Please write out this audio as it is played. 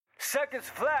seconds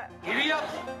flat. Giddy up.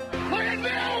 Look at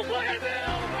Mills! Look at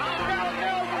Mills! Bill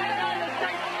Mills, the United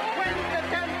States wins the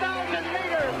 10,000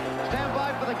 meters! Stand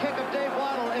by for the kick of Dave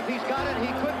Waddle. If he's got it,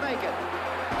 he could make it.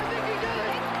 I think he did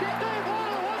it! Dave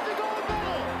Waddle wants to go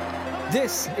medal!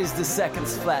 This is the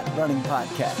Seconds Flat Running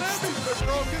Podcast. He's been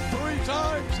broken 3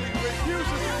 times. He refuses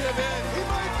to give in. He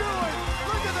might do it.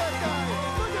 Look at that guy.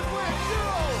 Look at Blake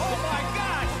Zero. Oh my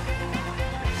gosh!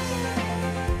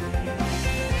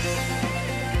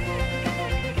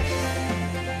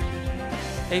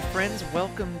 Hey friends,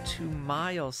 welcome to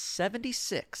mile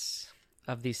 76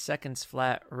 of the Seconds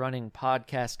Flat Running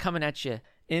Podcast, coming at you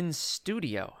in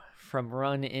studio from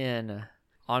Run In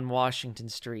on Washington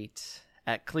Street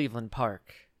at Cleveland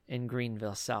Park in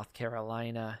Greenville, South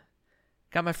Carolina.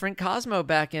 Got my friend Cosmo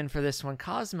back in for this one.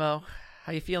 Cosmo,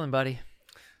 how you feeling, buddy?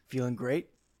 Feeling great.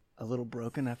 A little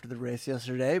broken after the race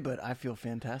yesterday, but I feel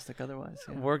fantastic otherwise.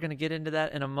 Yeah. We're going to get into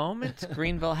that in a moment.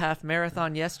 Greenville Half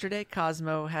Marathon yesterday.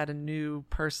 Cosmo had a new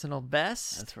personal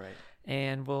best. That's right.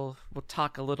 And we'll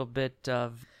talk a little bit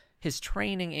of his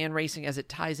training and racing as it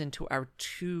ties into our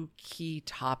 2 key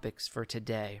topics for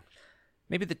today.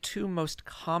 Maybe the 2 most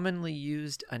commonly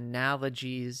used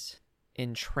analogies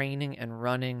in training and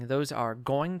running. Those are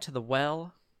going to the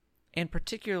well, and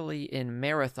particularly in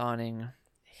marathoning,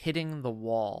 hitting the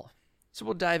wall. So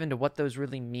we'll dive into what those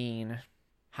really mean,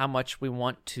 how much we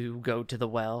want to go to the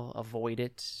well, avoid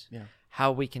it,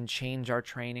 how we can change our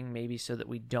training maybe so that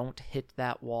we don't hit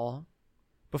that wall.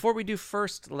 Before we do,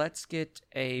 first, let's get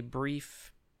a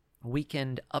brief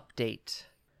weekend update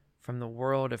from the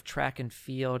world of track and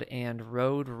field and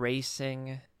road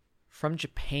racing from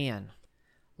Japan.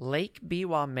 Lake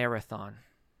Biwa Marathon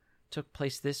took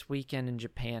place this weekend in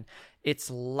Japan. Its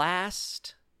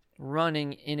last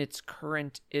running in its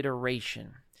current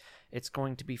iteration. It's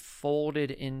going to be folded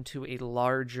into a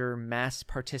larger mass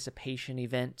participation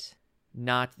event,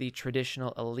 not the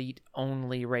traditional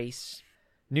elite-only race.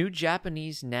 New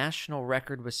Japanese national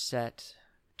record was set,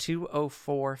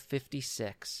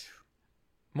 2:04:56.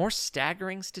 More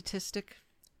staggering statistic,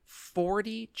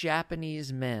 40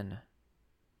 Japanese men,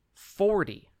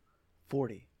 40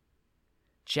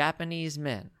 Japanese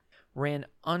men ran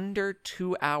under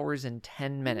 2 hours and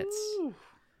 10 minutes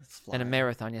in a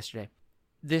marathon yesterday.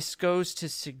 This goes to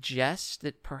suggest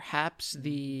that perhaps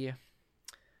the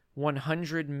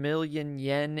 100 million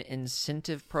yen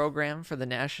incentive program for the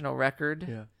national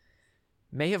record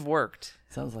may have worked.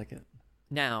 Sounds like it.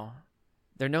 Now,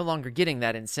 they're no longer getting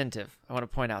that incentive. I want to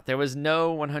point out there was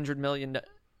no 100 million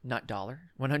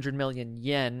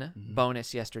yen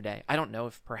bonus yesterday. I don't know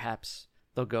if perhaps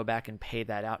they'll go back and pay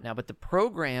that out now, but the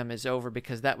program is over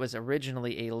because that was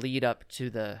originally a lead up to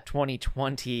the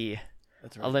 2020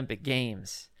 Olympic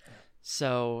Games.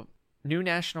 So, new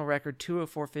national record,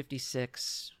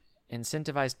 2:04:56.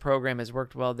 Incentivized program has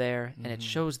worked well there, and it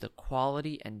shows the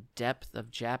quality and depth of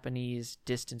Japanese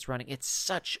distance running. It's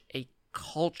such a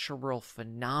cultural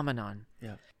phenomenon,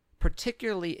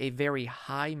 particularly a very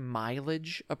high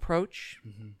mileage approach.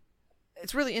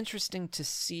 It's really interesting to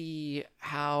see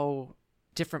how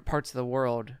different parts of the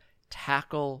world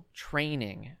tackle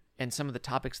training and some of the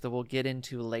topics that we'll get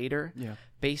into later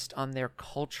based on their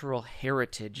cultural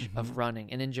heritage of running.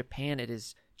 And in Japan, it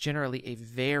is generally a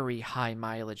very high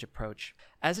mileage approach.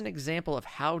 As an example of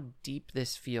how deep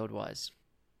this field was,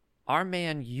 our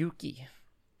man Yuki,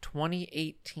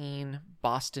 2018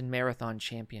 Boston Marathon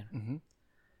champion,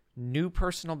 new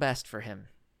personal best for him.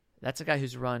 That's a guy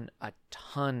who's run a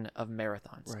ton of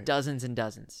marathons, dozens and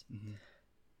dozens.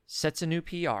 Sets a new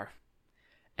PR,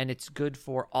 and it's good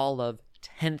for all of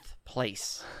 10th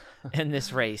place in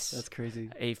this race. That's crazy.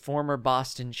 A former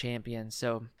Boston champion.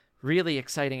 So really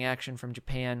exciting action from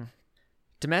Japan.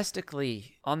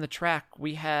 Domestically, on the track,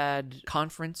 we had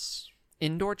conference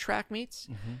indoor track meets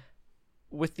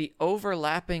with the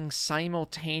overlapping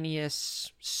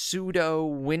simultaneous pseudo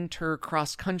winter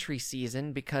cross-country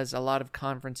season because a lot of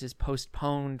conferences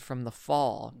postponed from the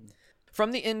fall.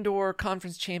 From the indoor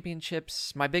conference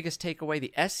championships, my biggest takeaway,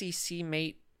 the SEC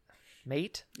mate?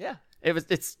 Yeah.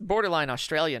 It's borderline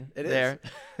Australian It there.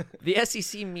 is. The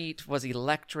SEC meet was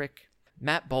electric.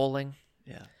 Matt Bowling,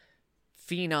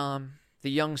 phenom,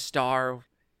 the young star,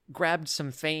 grabbed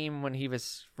some fame when he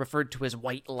was referred to as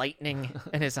White Lightning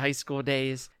in his high school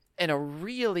days. And a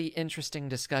really interesting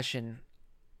discussion,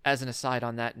 as an aside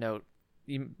on that note,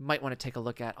 you might want to take a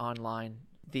look at online.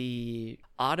 The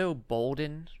Otto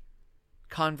Bolden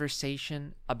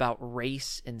conversation about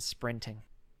race and sprinting.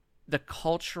 The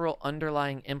cultural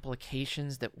underlying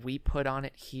implications that we put on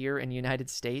it here in the United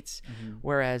States,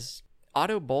 whereas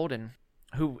Otto Bolden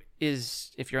who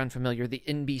is, if you're unfamiliar, the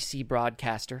NBC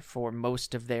broadcaster for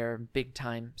most of their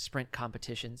big-time sprint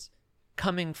competitions,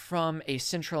 coming from a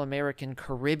Central American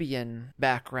Caribbean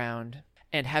background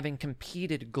and having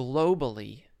competed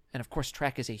globally, and of course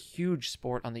track is a huge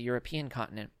sport on the European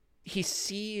continent, he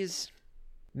sees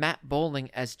Matt Boling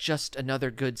as just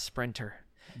another good sprinter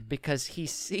because he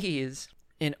sees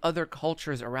in other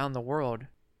cultures around the world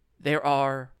there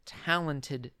are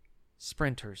talented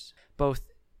sprinters, both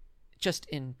just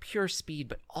in pure speed,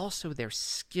 but also their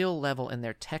skill level and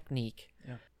their technique,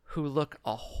 who look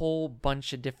a whole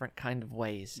bunch of different kind of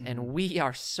ways. And we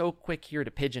are so quick here to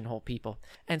pigeonhole people.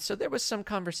 And so there was some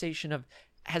conversation of,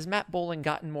 has Matt Boling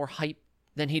gotten more hype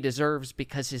than he deserves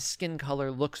because his skin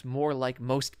color looks more like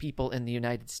most people in the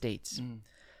United States?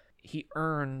 He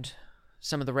earned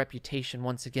some of the reputation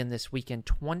once again this weekend,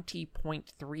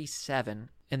 20.37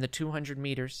 in the 200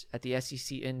 meters at the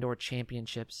SEC Indoor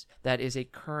Championships. That is a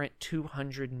current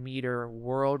 200-meter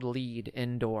world lead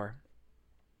indoor.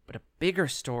 But a bigger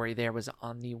story there was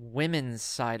on the women's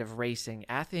side of racing.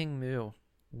 Athing Mu,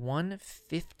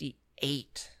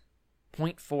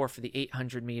 158.4 for the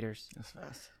 800 meters. That's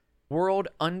fast. World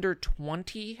under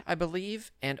 20, I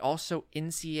believe, and also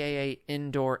NCAA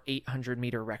indoor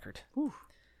 800-meter record. Whew.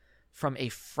 From a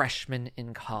freshman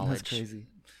in college. That's crazy.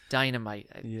 Dynamite.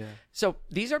 Yeah. So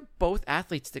these are both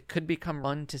athletes that could become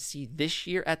fun to see this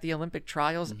year at the Olympic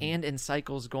trials and in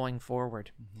cycles going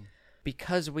forward.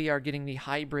 Because we are getting the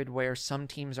hybrid where some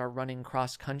teams are running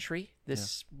cross-country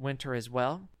this winter as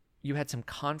well, you had some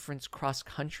conference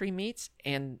cross-country meets,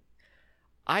 and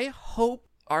I hope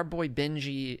our boy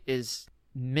Benji is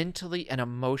mentally and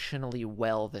emotionally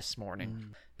well this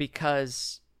morning.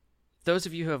 Because those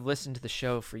of you who have listened to the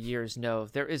show for years know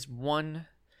there is one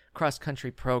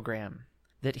cross-country program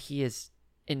that he is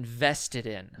invested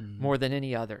in more than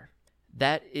any other.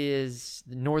 That is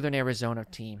the Northern Arizona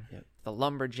team, the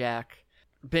Lumberjack.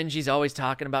 Benji's always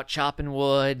talking about chopping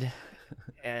wood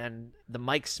and the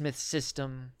Mike Smith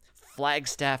system,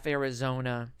 Flagstaff,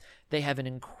 Arizona. They have an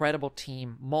incredible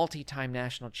team, multi-time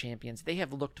national champions. They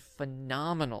have looked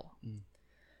phenomenal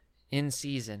in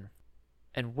season.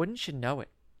 And wouldn't you know it,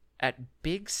 at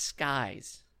Big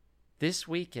Skies this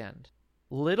weekend,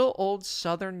 little old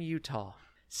Southern Utah,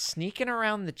 sneaking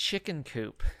around the chicken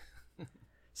coop,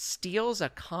 steals a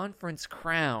conference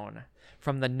crown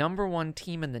from the number one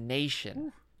team in the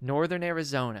nation, Northern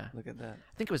Arizona. Look at that.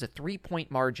 I think it was a 3-point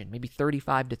margin, maybe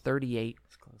 35-38.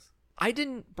 That's close. I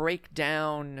didn't break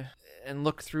down and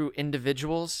look through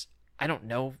individuals. I don't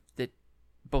know that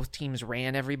both teams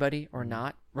ran everybody or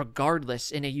not.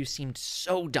 Regardless, NAU seemed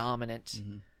so dominant.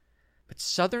 But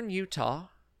Southern Utah,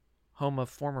 home of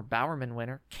former Bowerman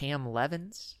winner Cam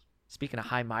Levins, speaking of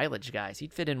high mileage guys,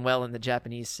 he'd fit in well in the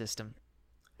Japanese system.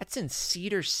 That's in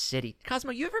Cedar City.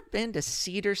 Cosmo, you ever been to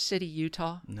Cedar City,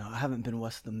 Utah? No, I haven't been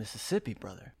west of the Mississippi,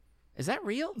 brother. Is that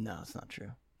real? No, it's not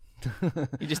true.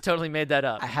 You just totally made that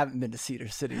up. I haven't been to Cedar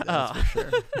City, that's for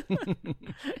sure.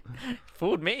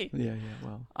 Fooled me. Yeah,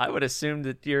 well. I would assume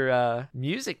that your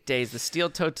music days, the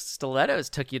steel-toed stilettos,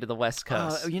 took you to the West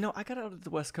Coast. I got out of the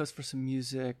West Coast for some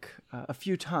music a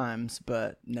few times,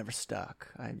 but never stuck.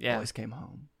 I always came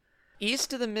home.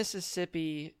 East of the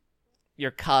Mississippi, you're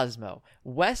Cosmo.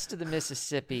 West of the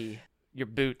Mississippi, you're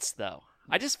Boots, though.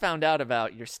 I just found out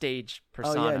about your stage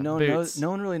persona. Oh, yeah, Boots.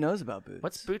 no one really knows about Boots.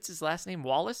 What's Boots' last name?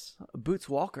 Wallace? Boots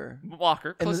Walker.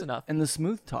 Walker, close enough. And the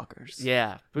Smooth Talkers.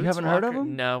 Yeah. Boots you haven't Walker? heard of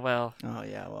them? No, well. Oh,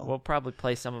 yeah, well. We'll probably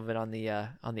play some of it on the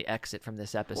exit from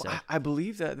this episode. Well, I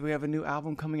believe that we have a new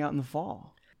album coming out in the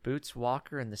fall. Boots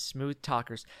Walker and the Smooth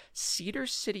Talkers. Cedar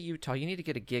City, Utah. You need to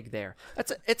get a gig there.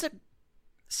 It's a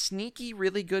sneaky,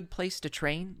 really good place to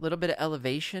train. Little bit of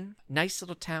elevation. Nice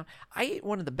little town. I ate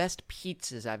one of the best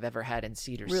pizzas I've ever had in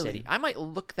Cedar City. I might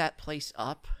look that place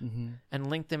up and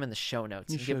link them in the show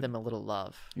notes and give them a little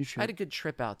love. You should. I had a good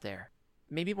trip out there.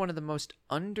 Maybe one of the most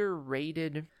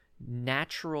underrated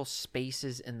natural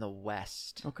spaces in the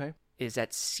West. Okay. Is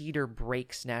at Cedar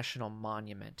Breaks National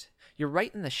Monument. You're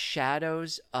right in the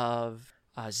shadows of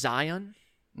Zion.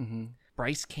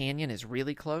 Bryce Canyon is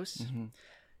really close.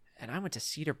 And I went to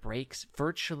Cedar Breaks,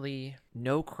 virtually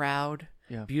no crowd,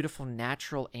 beautiful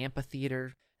natural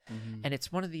amphitheater. And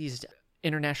it's one of these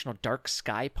international dark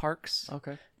sky parks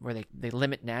where they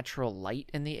limit natural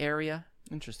light in the area.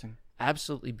 Interesting.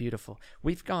 Absolutely beautiful.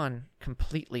 We've gone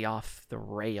completely off the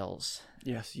rails.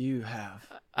 Yes, you have.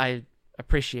 I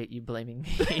appreciate you blaming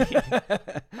me.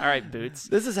 All right, Boots.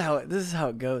 This is how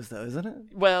it goes, though, isn't it?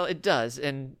 Well, it does,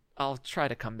 and I'll try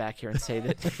to come back here and say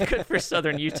that good for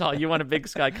Southern Utah. You won a Big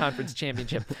Sky Conference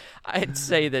championship. I'd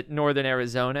say that Northern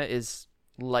Arizona is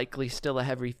likely still a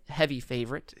heavy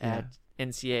favorite at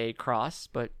NCAA cross.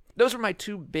 But those were my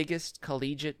two biggest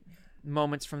collegiate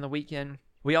moments from the weekend.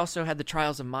 We also had the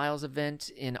Trials of Miles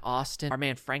event in Austin. Our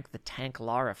man Frank the Tank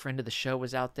Lara, a friend of the show,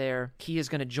 was out there. He is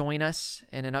going to join us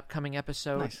in an upcoming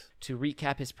episode to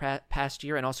recap his past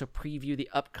year and also preview the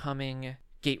upcoming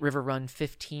Gate River Run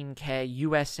 15K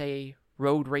USA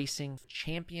Road Racing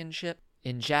Championship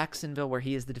in Jacksonville, where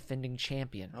he is the defending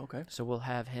champion. Okay. So we'll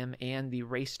have him and the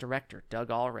race director, Doug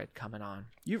Allred, coming on.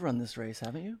 You've run this race,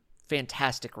 haven't you?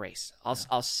 Fantastic race.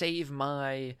 I'll save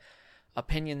my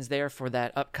opinions there for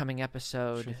that upcoming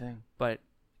episode, Sure thing. but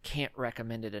can't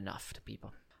recommend it enough to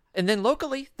people. And then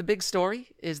locally, the big story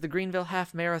is the Greenville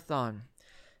Half Marathon.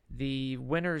 The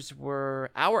winners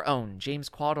were our own James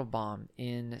Quattlebaum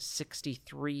in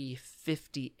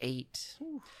 63:58.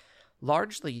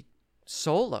 Largely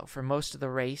solo for most of the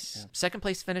race. Yeah. Second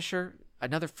place finisher,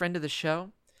 another friend of the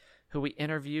show who we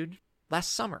interviewed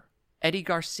last summer, Eddie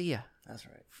Garcia. That's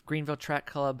right. Greenville Track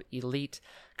Club Elite.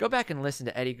 Go back and listen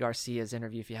to Eddie Garcia's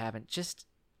interview if you haven't. Just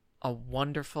a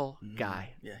wonderful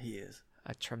guy. Yeah, he is.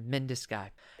 A tremendous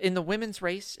guy. In the women's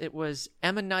race, it was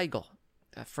Emma Nigel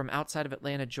from outside of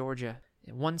Atlanta, Georgia,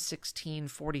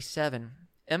 1:16:47.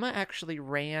 Emma actually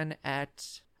ran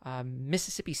at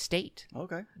Mississippi State.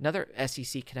 Okay. Another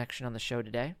SEC connection on the show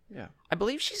today. Yeah. I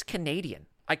believe she's Canadian.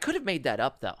 I could have made that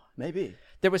up, though. Maybe.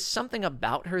 There was something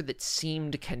about her that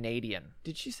seemed Canadian.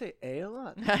 Did she say A a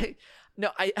lot?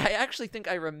 No, I actually think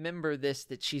I remember this,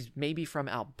 that she's maybe from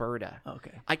Alberta.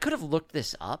 Okay. I could have looked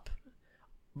this up,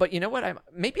 but you know what?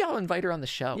 Maybe I'll invite her on the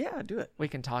show. Yeah, do it. We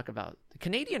can talk about the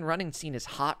Canadian running scene is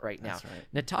hot right now. That's right.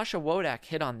 Natasha Wodak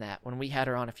hit on that when we had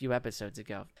her on a few episodes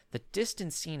ago. The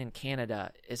distance scene in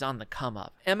Canada is on the come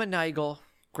up. Emma Nigel,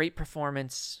 great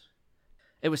performance.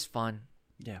 It was fun.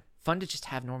 Yeah. Fun to just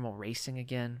have normal racing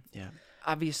again. Yeah.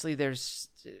 Obviously, there's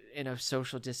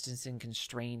social distancing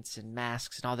constraints and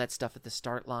masks and all that stuff at the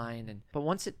start line. But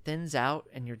once it thins out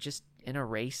and you're just in a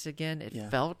race again, it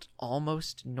felt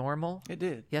almost normal. It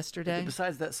did. Yesterday.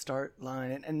 Besides that start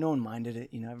line, and no one minded it.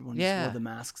 Everyone just wore the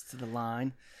masks to the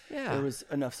line. Yeah. There was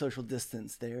enough social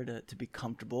distance there to be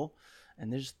comfortable.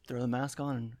 And they just throw the mask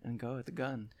on and go at the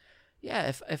gun.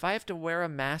 Yeah, if I have to wear a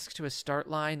mask to a start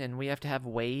line and we have to have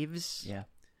waves. Yeah.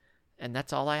 And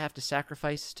that's all I have to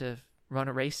sacrifice to run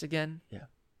a race again, yeah,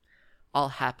 I'll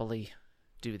happily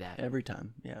do that. Every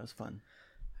time. Yeah, it was fun.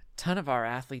 A ton of our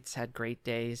athletes had great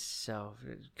days, so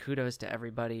kudos to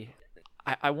everybody.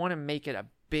 I want to make it a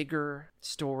bigger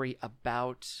story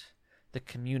about the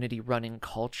community running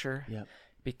culture. Yeah.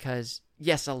 Because,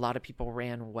 yes, a lot of people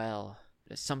ran well.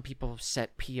 Some people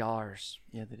set PRs.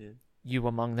 Yeah, they did. You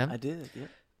among them? I did, yeah.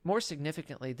 More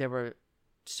significantly, there were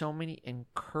so many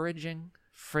encouraging,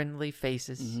 friendly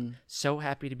faces, so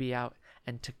happy to be out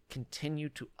and to continue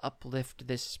to uplift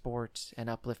this sport and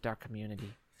uplift our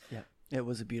community. Yeah, it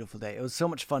was a beautiful day. It was so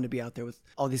much fun to be out there with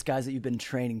all these guys that you've been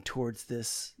training towards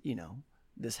this,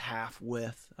 this half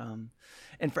with,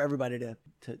 and for everybody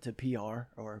to PR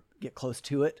or get close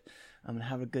to it and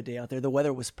have a good day out there. The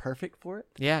weather was perfect for it.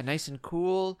 Yeah, nice and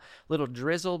cool. Little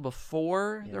drizzle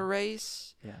before the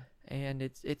race. Yeah. And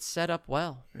it's set up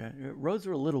well. Yeah, roads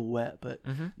were a little wet, but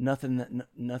nothing,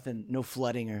 no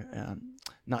flooding or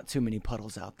not too many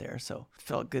puddles out there. So it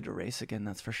felt good to race again,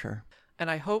 that's for sure. And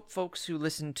I hope folks who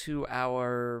listened to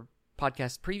our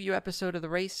podcast preview episode of the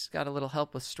race got a little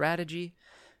help with strategy.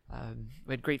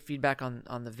 We had great feedback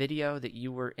on the video that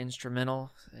you were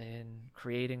instrumental in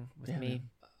creating with me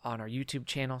on our YouTube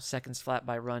channel, Seconds Flat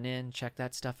by Run In. Check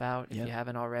that stuff out if you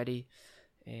haven't already.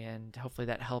 And hopefully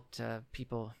that helped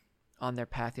people on their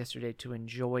path yesterday to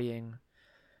enjoying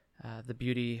the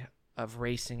beauty of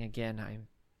racing again. I'm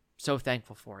so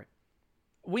thankful for it.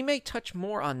 We may touch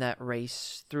more on that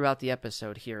race throughout the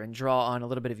episode here and draw on a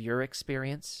little bit of your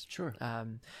experience. Sure.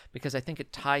 Because I think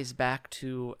it ties back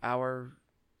to our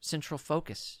central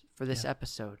focus for this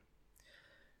episode,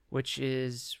 which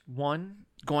is, one,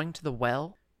 going to the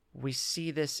well. We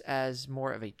see this as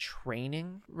more of a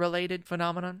training-related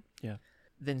phenomenon. Yeah.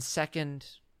 Then second,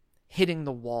 hitting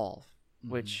the wall,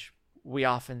 which we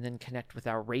often then connect with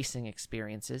our racing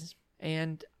experiences.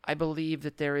 And I believe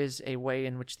that there is a way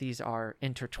in which these are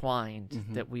intertwined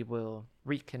that we will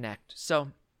reconnect.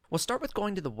 So we'll start with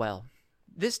going to the well.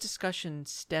 This discussion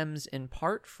stems in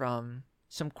part from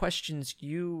some questions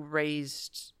you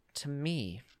raised to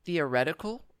me,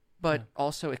 theoretical, but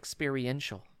also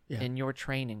experiential in your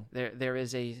training. There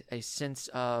is a sense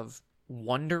of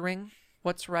wondering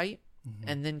what's right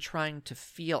and then trying to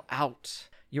feel out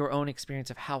your own experience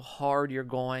of how hard you're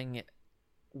going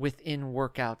within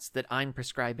workouts that I'm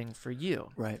prescribing for you.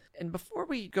 Right. And before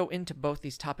we go into both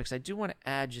these topics, I do want to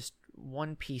add just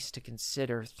one piece to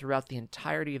consider throughout the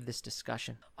entirety of this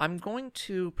discussion. I'm going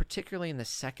to, particularly in the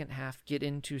second half, get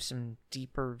into some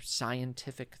deeper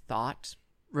scientific thought,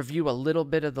 review a little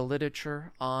bit of the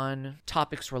literature on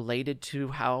topics related to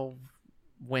how,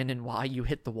 when, and why you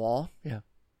hit the wall. Yeah.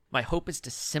 My hope is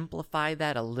to simplify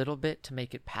that a little bit to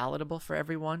make it palatable for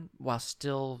everyone while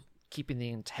still keeping the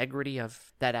integrity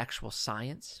of that actual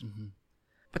science. Mm-hmm.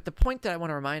 But the point that I want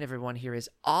to remind everyone here is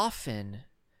often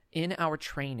in our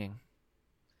training,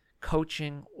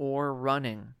 coaching, or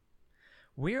running,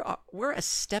 we're a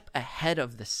step ahead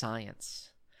of the science.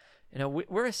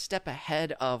 We're a step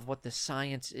ahead of what the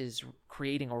science is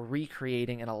creating or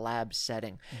recreating in a lab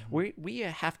setting. Mm-hmm. We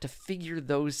have to figure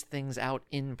those things out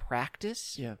in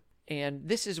practice. Yeah. And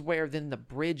this is where then the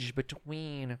bridge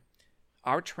between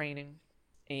our training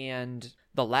and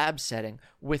the lab setting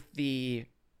with the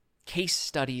case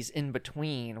studies in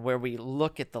between where we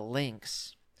look at the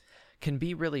links can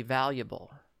be really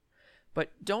valuable.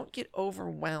 But don't get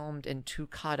overwhelmed and too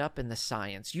caught up in the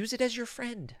science. Use it as your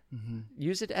friend. Mm-hmm.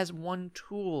 Use it as one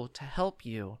tool to help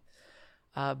you.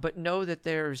 But know that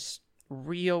there's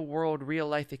real world, real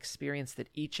life experience that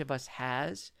each of us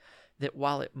has, that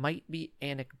while it might be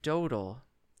anecdotal,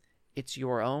 it's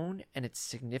your own and it's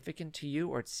significant to you,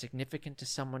 or it's significant to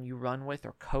someone you run with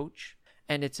or coach.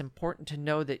 And it's important to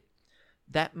know that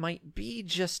that might be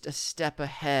just a step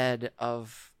ahead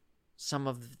of some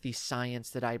of the science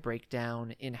that I break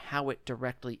down in how it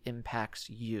directly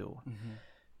impacts you. Mm-hmm.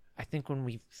 I think when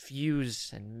we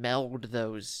fuse and meld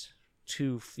those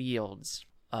two fields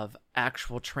of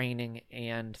actual training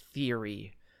and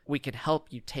theory, we can help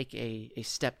you take a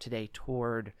step today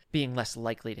toward being less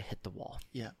likely to hit the wall.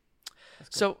 Yeah.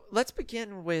 So let's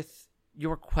begin with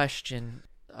your question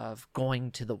of going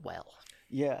to the well.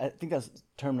 Yeah, I think that's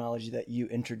terminology that you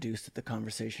introduced at the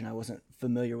conversation. I wasn't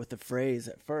familiar with the phrase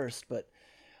at first, but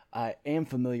I am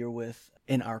familiar with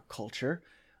in our culture,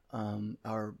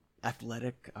 our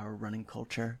athletic, our running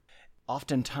culture.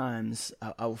 Oftentimes,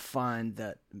 I will find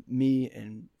that me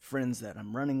and friends that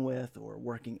I'm running with or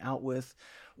working out with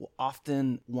will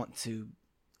often want to,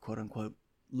 quote unquote,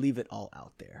 leave it all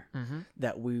out there. Mm-hmm.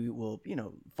 That we will,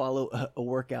 follow a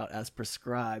workout as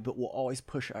prescribed, but we'll always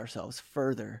push ourselves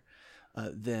further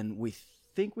than we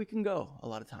think we can go a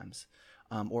lot of times,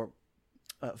 or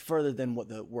further than what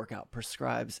the workout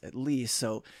prescribes at least.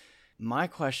 So my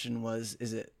question was,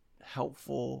 is it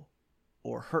helpful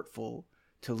or hurtful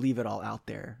to leave it all out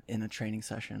there in a training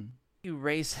session? You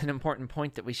raise an important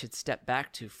point that we should step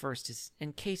back to first, is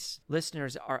in case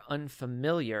listeners are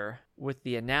unfamiliar with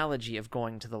the analogy of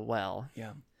going to the well.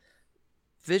 Yeah.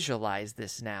 Visualize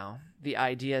this now. The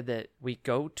idea that we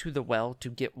go to the well to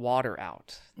get water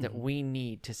out that we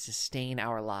need to sustain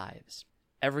our lives.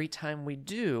 Every time we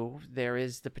do, there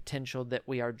is the potential that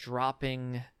we are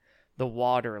dropping the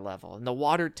water level, and the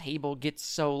water table gets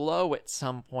so low at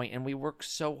some point, and we work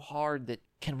so hard that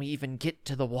can we even get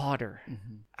to the water?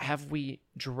 Mm-hmm. Have we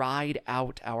dried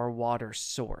out our water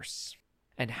source?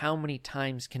 And how many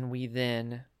times can we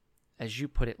then, as you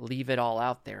put it, leave it all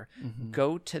out there,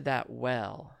 go to that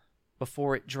well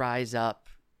before it dries up,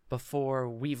 before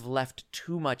we've left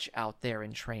too much out there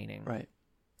in training? Right.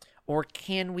 Or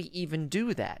can we even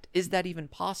do that? Is that even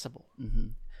possible? Mm-hmm.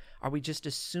 Are we just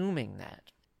assuming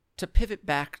that? To pivot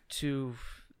back to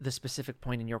the specific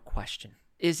point in your question,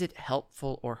 is it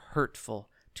helpful or hurtful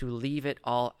to leave it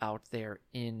all out there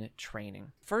in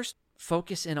training? First,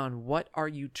 focus in on what are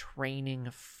you training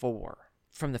for?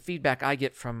 From the feedback I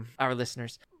get from our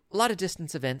listeners, a lot of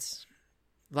distance events,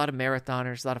 a lot of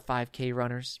marathoners, a lot of 5K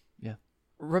runners. Yeah.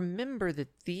 Remember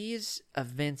that these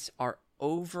events are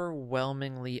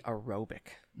overwhelmingly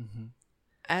aerobic. Mm-hmm.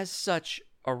 As such,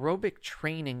 aerobic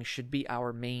training should be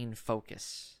our main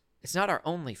focus. It's not our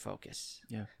only focus,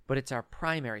 but it's our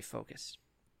primary focus.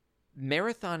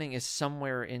 Marathoning is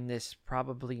somewhere in this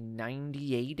probably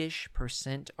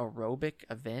 98-ish% aerobic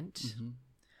event. Mm-hmm.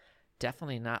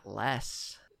 Definitely not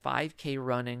less. 5K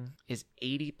running is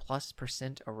 80+%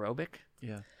 aerobic.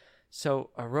 Yeah.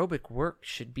 So aerobic work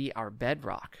should be our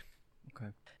bedrock. Okay.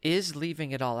 Is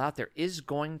leaving it all out there, is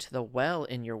going to the well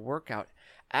in your workout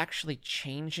actually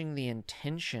changing the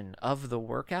intention of the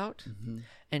workout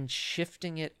and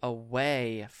shifting it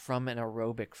away from an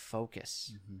aerobic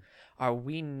focus? Mm-hmm. Are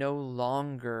we no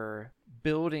longer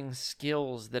building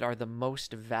skills that are the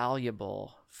most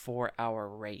valuable for our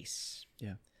race?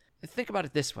 Yeah. Think about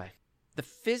it this way. The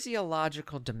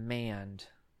physiological demand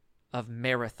of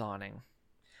marathoning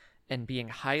and being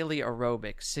highly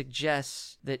aerobic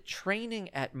suggests that training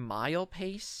at mile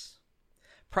pace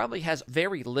probably has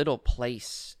very little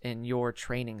place in your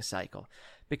training cycle,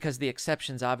 because the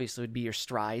exceptions obviously would be your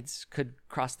strides could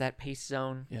cross that pace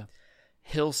zone. Yeah.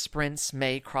 Hill sprints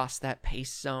may cross that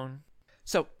pace zone.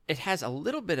 So it has a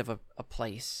little bit of a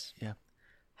place. Yeah.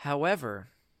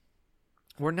 However,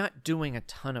 we're not doing a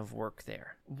ton of work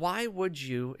there. Why would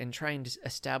you, in trying to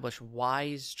establish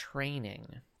wise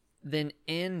training, then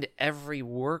end every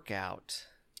workout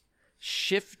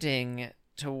shifting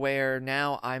to where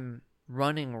now I'm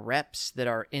running reps that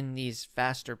are in these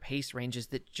faster pace ranges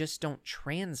that just don't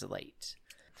translate?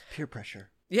 Peer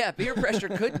pressure. Yeah, peer pressure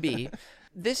could be.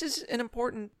 This is an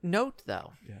important note,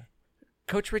 though. Yeah.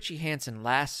 Coach Richie Hansen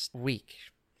last week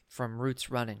from Roots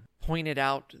Running pointed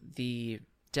out the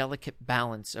delicate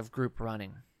balance of group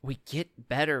running. We get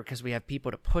better because we have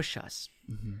people to push us.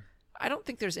 Mm-hmm. I don't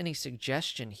think there's any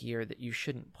suggestion here that you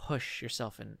shouldn't push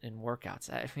yourself in workouts.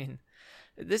 I mean,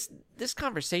 this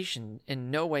conversation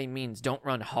in no way means don't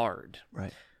run hard.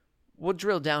 Right. We'll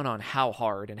drill down on how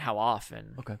hard and how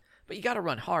often. Okay. But you got to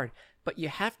run hard. But you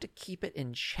have to keep it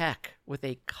in check with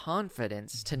a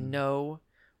confidence to know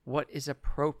what is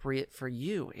appropriate for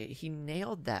you. He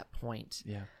nailed that point.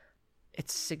 Yeah.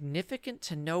 It's significant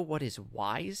to know what is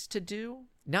wise to do,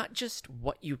 not just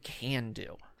what you can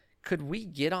do. Could we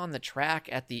get on the track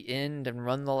at the end and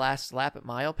run the last lap at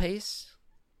mile pace?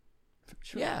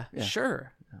 Sure. Yeah,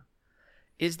 sure. Yeah.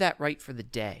 Is that right for the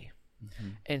day? Mm-hmm.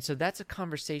 And so that's a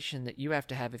conversation that you have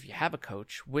to have if you have a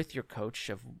coach, with your coach,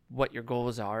 of what your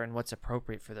goals are and what's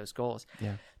appropriate for those goals.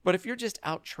 Yeah. But if you're just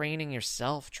out training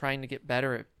yourself, trying to get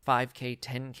better at 5K,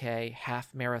 10K,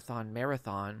 half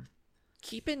marathon,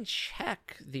 keep in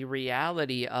check the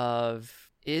reality of,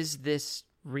 is this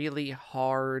really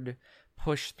hard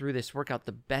push through this workout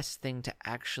the best thing to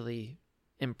actually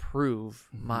improve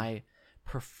my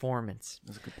performance?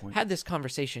 That's a good point. Had this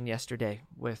conversation yesterday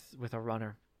with a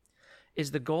runner.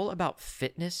 Is the goal about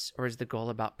fitness or is the goal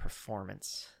about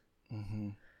performance?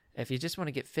 Mm-hmm. If you just want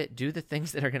to get fit, do the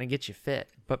things that are going to get you fit.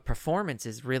 But performance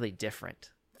is really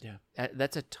different. Yeah.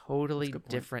 That's a totally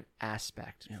different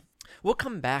aspect. Yeah. We'll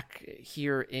come back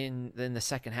here in the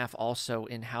second half also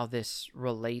in how this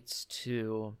relates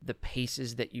to the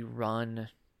paces that you run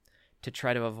to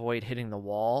try to avoid hitting the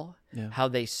wall, how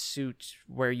they suit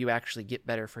where you actually get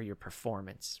better for your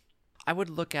performance. I would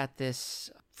look at this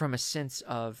from a sense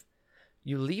of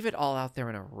you leave it all out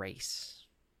there in a race.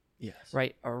 Yes.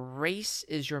 Right? A race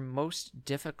is your most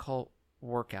difficult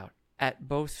workout at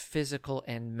both physical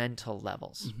and mental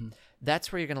levels. Mm-hmm.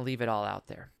 That's where you're going to leave it all out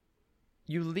there.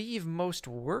 You leave most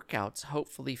workouts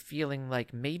hopefully feeling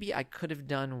like maybe I could have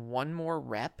done one more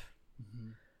rep,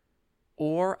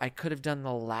 or I could have done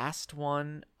the last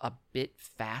one a bit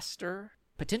faster.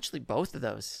 Potentially both of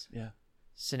those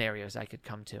scenarios I could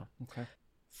come to. Okay.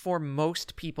 For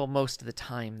most people, most of the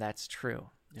time, that's true.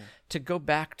 Yeah. To go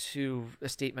back to a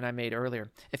statement I made earlier,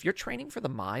 if you're training for the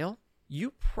mile,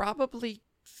 you probably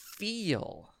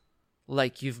feel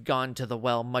like you've gone to the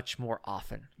well much more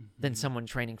often than someone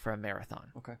training for a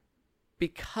marathon. Okay.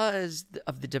 Because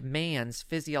of the demands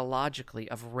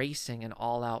physiologically of racing an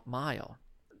all-out mile.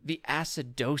 The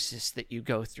acidosis that you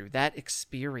go through, that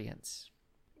experience.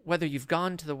 Whether you've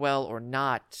gone to the well or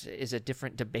not is a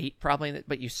different debate probably,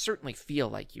 but you certainly feel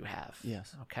like you have.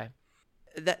 Yes. Okay.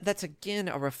 That's again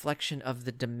a reflection of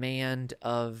the demand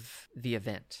of the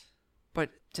event. But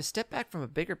to step back from a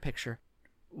bigger picture,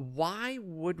 why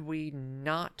would we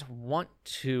not want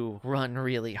to run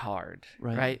really hard?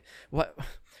 Right?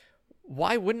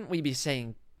 Why wouldn't we be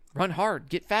saying, run hard,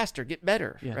 get faster, get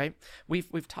better, right?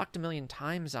 We've talked a million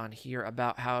times on here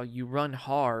about how you run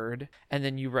hard and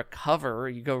then you recover,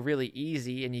 you go really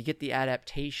easy, and you get the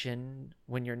adaptation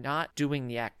when you're not doing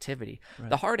the activity. Right.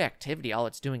 The hard activity, all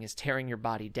it's doing is tearing your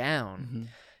body down. Mm-hmm.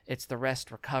 It's the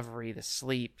rest, recovery, the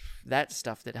sleep, that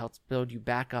stuff that helps build you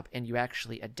back up and you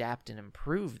actually adapt and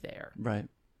improve there. Right.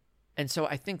 And so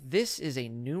I think this is a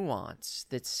nuance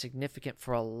that's significant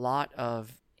for a lot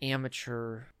of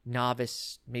amateur,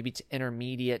 novice, maybe to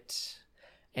intermediate,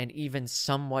 and even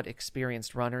somewhat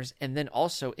experienced runners, and then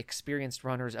also experienced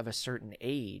runners of a certain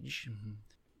age. Mm-hmm.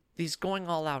 These going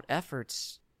all out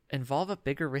efforts involve a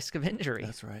bigger risk of injury.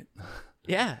 That's right.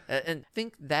 Yeah. And I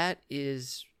think that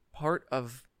is part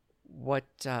of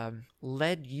what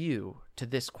led you to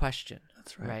this question.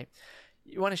 That's right. Right?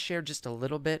 You want to share just a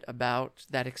little bit about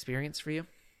that experience for you?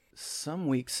 Some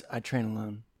weeks I train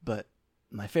alone, but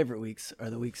my favorite weeks are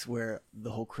the weeks where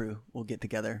the whole crew will get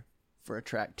together for a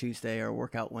track Tuesday or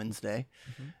workout Wednesday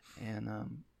and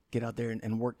get out there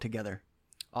and work together.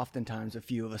 Oftentimes, a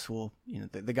few of us will,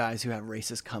 the guys who have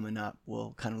races coming up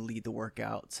will kind of lead the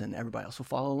workouts and everybody else will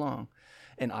follow along.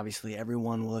 And obviously,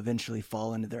 everyone will eventually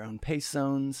fall into their own pace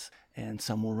zones, and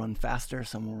some will run faster,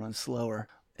 some will run slower.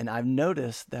 And I've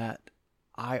noticed that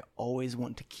I always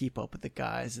want to keep up with the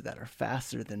guys that are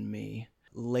faster than me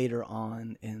later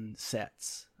on in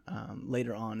sets.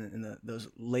 Later on in those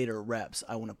later reps,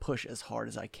 I want to push as hard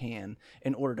as I can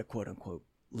in order to quote unquote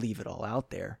leave it all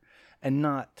out there, and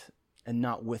not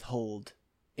withhold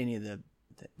any of the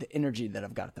energy that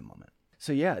I've got at the moment.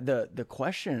 So yeah, the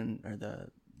question or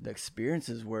the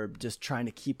experiences were just trying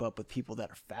to keep up with people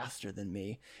that are faster than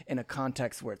me in a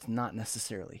context where it's not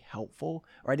necessarily helpful,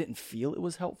 or I didn't feel it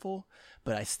was helpful,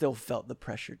 but I still felt the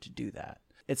pressure to do that.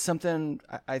 It's something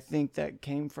I think that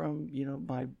came from,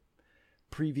 my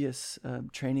previous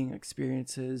training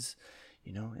experiences,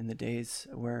 in the days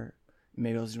where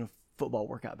maybe I was doing a football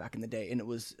workout back in the day, and it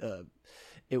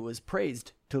was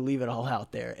praised to leave it all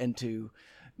out there and to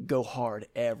go hard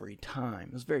every time.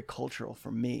 It was very cultural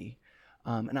for me.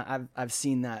 And I've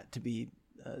seen that to be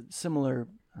similar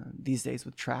these days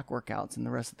with track workouts and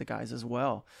the rest of the guys as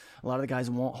well. A lot of the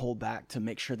guys won't hold back to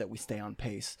make sure that we stay on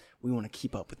pace. We want to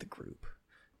keep up with the group.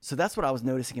 So that's what I was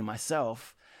noticing in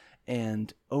myself.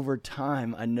 And over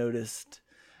time, I noticed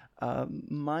some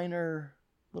minor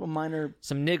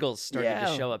niggles started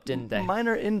to show up, didn't they?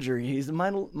 Minor injuries,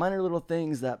 minor little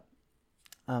things that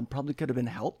probably could have been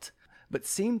helped, but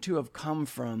seemed to have come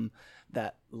from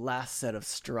that last set of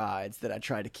strides that I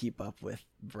tried to keep up with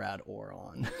Brad Orr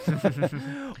on,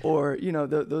 or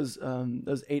those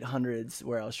 800s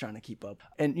where I was trying to keep up,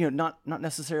 and not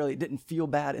necessarily, it didn't feel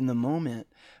bad in the moment,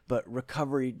 but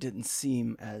recovery didn't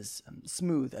seem as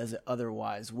smooth as it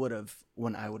otherwise would have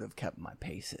when I would have kept my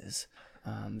paces.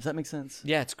 Does that make sense?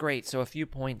 Yeah, it's great. So a few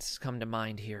points come to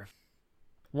mind here.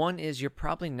 One is you're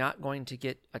probably not going to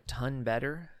get a ton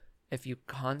better if you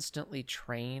constantly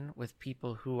train with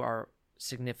people who are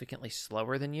significantly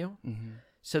slower than you. Mm-hmm.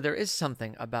 So there is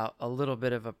something about a little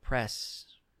bit of a press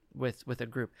with a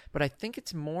group. But I think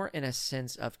it's more in a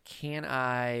sense of, can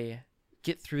I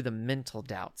get through the mental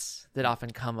doubts that often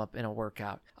come up in a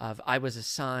workout of, I was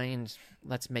assigned,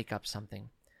 let's make up something,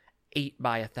 8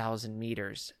 by 1,000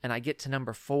 meters, and I get to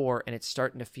number 4 and it's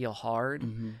starting to feel hard.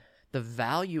 Mm-hmm. The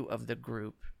value of the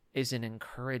group is in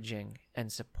encouraging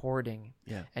and supporting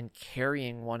and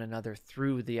carrying one another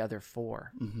through the other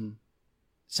 4. Mm-hmm.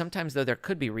 Sometimes, though, there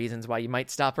could be reasons why you might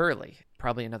stop early,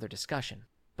 probably another discussion.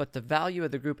 But the value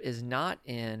of the group is not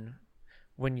in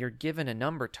when you're given a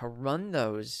number to run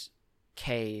those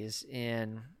Ks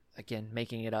in, again,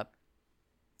 making it up,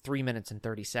 3 minutes and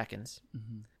 30 seconds.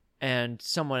 Mm-hmm. And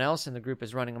someone else in the group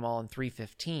is running them all in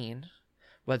 3:15,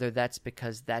 whether that's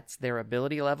because that's their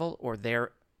ability level or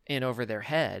they're in over their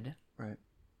head. Right.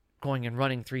 Going and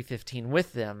running 3:15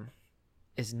 with them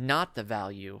is not the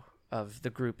value of the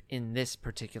group in this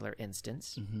particular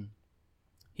instance. Mm-hmm.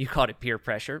 You called it peer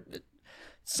pressure.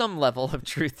 Some level of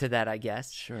truth to that, I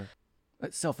guess. Sure.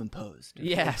 It's self-imposed.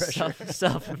 Yeah,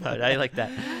 self-imposed. I like that.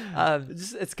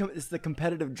 It's the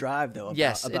competitive drive, though.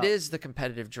 Yes, it is the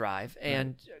competitive drive.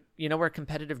 And where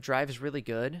competitive drive is really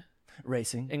good?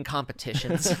 Racing. In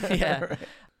competitions. Yeah. Right.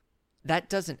 That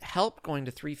doesn't help going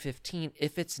to 3:15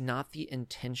 if it's not the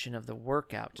intention of the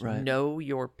workout. Right. Know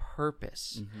your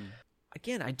purpose. Mm-hmm.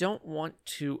 Again, I don't want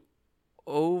to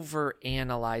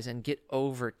overanalyze and get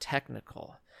over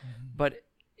technical, but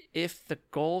if the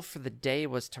goal for the day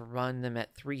was to run them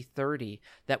at 3:30,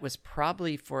 that was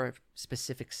probably for a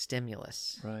specific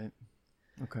stimulus. Right.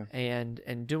 Okay.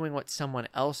 And doing what someone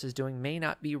else is doing may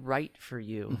not be right for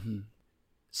you. Mm-hmm.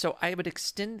 So I would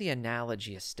extend the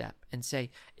analogy a step and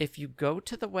say, if you go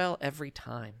to the well every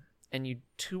time and you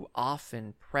too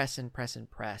often press and press and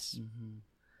press, mm-hmm.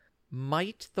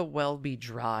 might the well be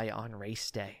dry on race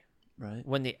day? Right.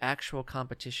 When the actual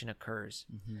competition occurs.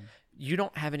 Mm-hmm. You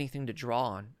don't have anything to draw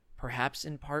on, perhaps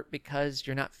in part because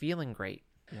you're not feeling great.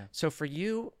 Yeah. So for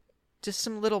you, just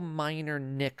some little minor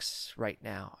nicks right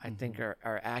now, I mm-hmm. think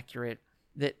are accurate,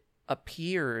 that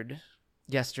appeared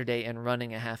yesterday in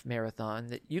running a half marathon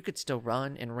that you could still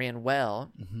run and ran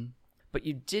well, mm-hmm. but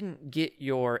you didn't get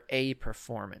your A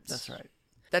performance. That's right.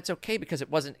 That's okay because it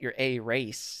wasn't your A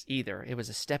race either. It was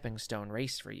a stepping stone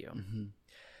race for you. Mm-hmm.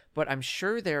 But I'm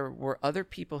sure there were other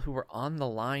people who were on the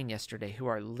line yesterday who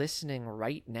are listening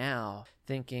right now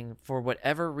thinking, for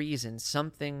whatever reason,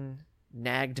 something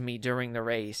nagged me during the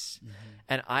race, mm-hmm.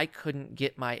 and I couldn't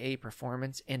get my A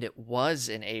performance, and it was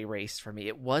an A race for me.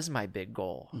 It was my big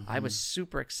goal. Mm-hmm. I was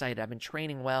super excited. I've been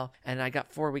training well, and I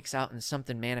got 4 weeks out, and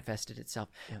something manifested itself.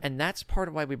 Yeah. And that's part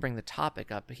of why we bring the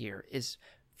topic up here, is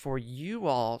for you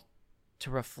all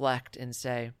to reflect and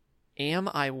say, am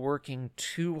I working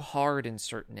too hard in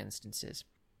certain instances?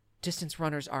 Distance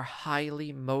runners are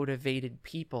highly motivated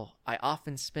people. I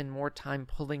often spend more time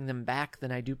pulling them back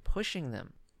than I do pushing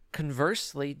them.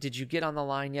 Conversely, did you get on the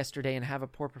line yesterday and have a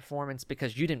poor performance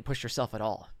because you didn't push yourself at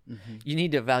all? You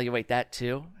need to evaluate that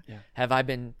too. Yeah. Have I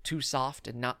been too soft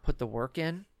and not put the work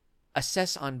in?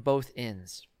 Assess on both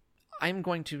ends. I'm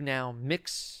going to now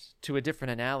mix to a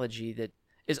different analogy that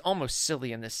is almost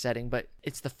silly in this setting, but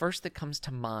it's the first that comes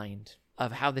to mind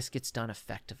of how this gets done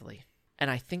effectively. And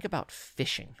I think about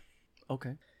fishing.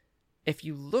 Okay. If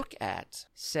you look at,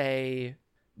 say,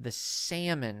 the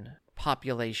salmon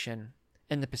population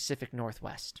in the Pacific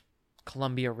Northwest,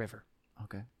 Columbia River,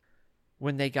 Okay.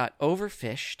 when they got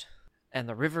overfished and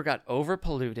the river got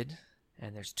overpolluted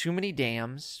and there's too many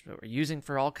dams that we're using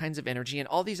for all kinds of energy and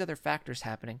all these other factors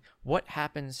happening, what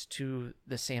happens to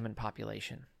the salmon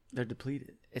population? They're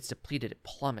depleted. It's depleted. It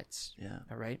plummets. Yeah.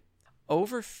 All right.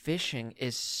 Overfishing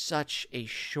is such a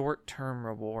short-term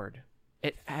reward.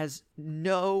 It has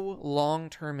no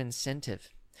long-term incentive.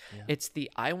 Yeah. It's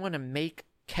I want to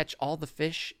catch all the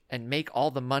fish and make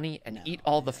all the money and eat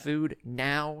all the food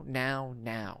now.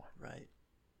 Right.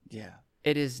 Yeah.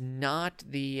 It is not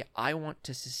I want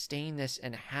to sustain this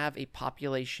and have a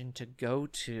population to go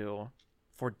to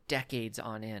for decades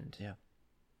on end. Yeah.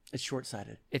 It's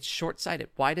short-sighted. It's short-sighted.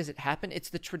 Why does it happen? It's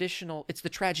the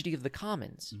tragedy of the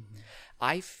commons.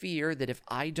 I fear that if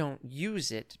I don't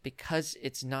use it because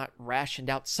it's not rationed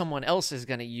out, someone else is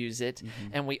going to use it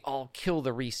and we all kill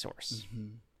the resource.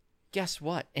 Guess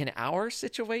what? In our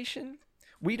situation,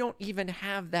 we don't even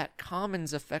have that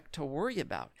commons effect to worry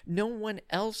about. No one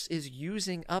else is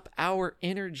using up our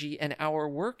energy and our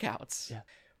workouts. Yeah.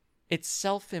 It's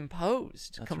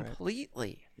self-imposed That's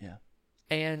completely. Right. Yeah.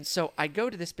 And so I go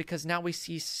to this because now we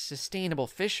see sustainable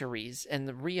fisheries and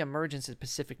the reemergence of the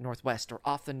Pacific Northwest or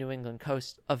off the New England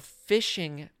coast of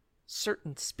fishing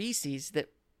certain species that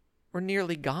were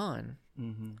nearly gone.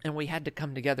 And we had to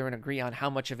come together and agree on how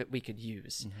much of it we could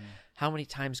use. How many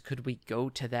times could we go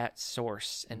to that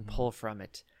source and pull from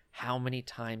it? How many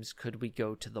times could we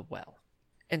go to the well?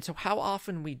 And so how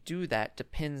often we do that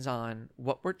depends on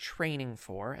what we're training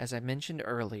for. As I mentioned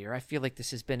earlier, I feel like this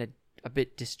has been a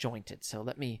bit disjointed. So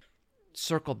let me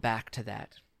circle back to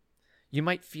that. You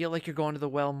might feel like you're going to the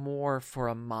well more for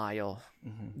a mile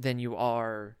than you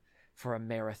are for a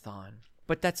marathon.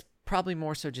 But that's probably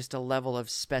more so just a level of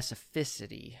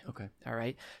specificity. Okay. All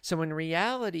right. So in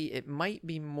reality, it might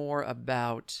be more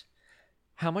about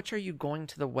how much are you going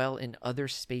to the well in other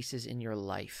spaces in your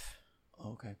life?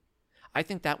 Okay. I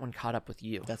think that one caught up with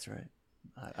you. That's right.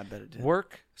 I bet it did.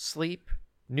 Work, sleep,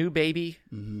 new baby.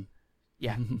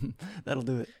 Yeah. That'll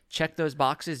do it. Check those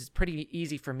boxes. It's pretty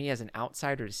easy for me as an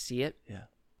outsider to see it. Yeah.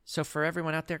 So for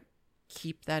everyone out there,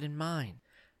 keep that in mind.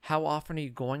 How often are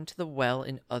you going to the well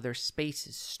in other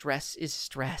spaces? Stress is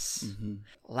stress.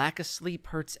 Lack of sleep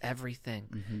hurts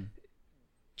everything.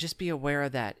 Just be aware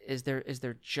of that. Is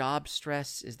there job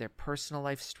stress? Is there personal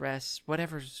life stress?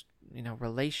 Whatever's,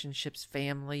 relationships,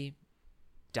 family,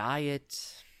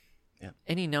 diet,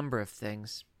 any number of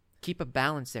things. Keep a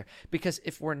balance there. Because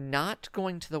if we're not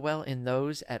going to the well in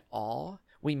those at all,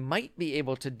 we might be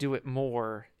able to do it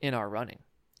more in our running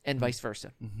and vice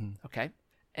versa. Okay?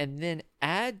 And then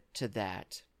add to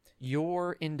that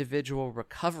your individual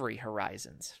recovery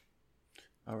horizons.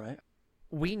 All right.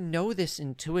 We know this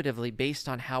intuitively based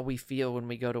on how we feel when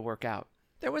we go to work out.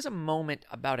 There was a moment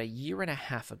about a year and a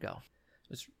half ago. It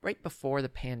was right before the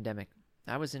pandemic.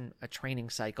 I was in a training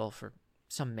cycle for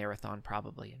some marathon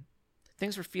probably. And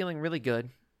things were feeling really good.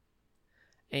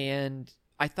 And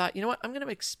I thought, you know what? I'm going to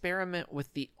experiment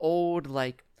with the old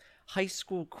high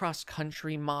school cross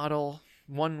country model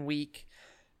 1 week.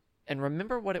 And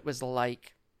remember what it was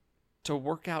like to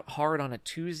work out hard on a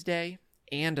Tuesday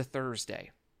and a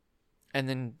Thursday, and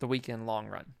then the weekend long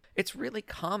run. It's really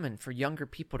common for younger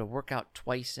people to work out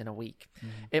twice in a week.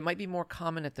 It might be more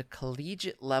common at the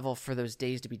collegiate level for those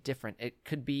days to be different. It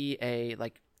could be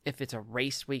if it's a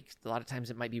race week, a lot of times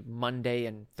it might be Monday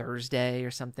and Thursday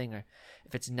or something. Or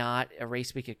if it's not a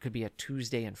race week, it could be a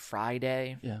Tuesday and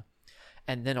Friday. Yeah.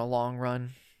 And then a long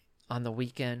run on the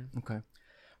weekend. Okay.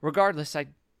 Regardless, I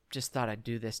just thought I'd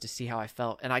do this to see how I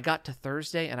felt. And I got to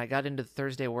Thursday and I got into the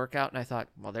Thursday workout and I thought,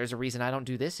 well, there's a reason I don't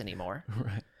do this anymore.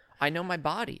 Right. I know my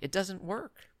body. It doesn't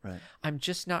work. Right. I'm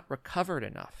just not recovered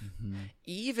enough.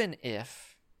 Even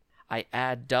if I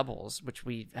add doubles, which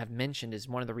we have mentioned is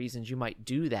one of the reasons you might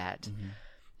do that,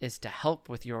 is to help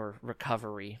with your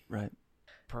recovery. Right.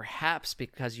 Perhaps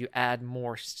because you add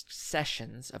more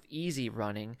sessions of easy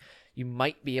running, you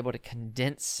might be able to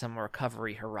condense some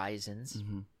recovery horizons.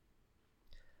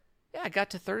 Yeah, I got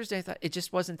to Thursday, I thought it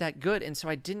just wasn't that good, and so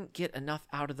I didn't get enough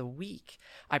out of the week.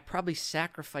 I probably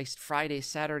sacrificed Friday,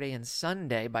 Saturday, and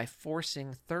Sunday by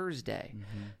forcing Thursday.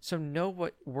 So know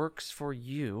what works for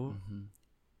you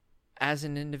as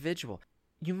an individual.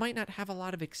 You might not have a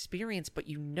lot of experience, but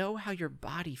you know how your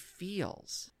body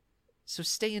feels. So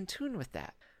stay in tune with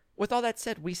that. With all that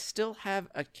said, we still have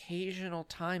occasional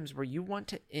times where you want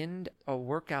to end a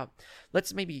workout.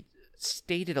 Let's maybe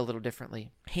state it a little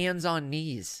differently. Hands on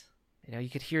knees. You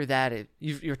could hear that.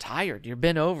 You're tired. You're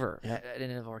bent over at the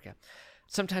end of the workout.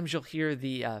 Sometimes you'll hear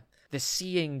the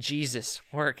seeing Jesus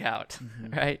workout,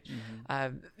 right?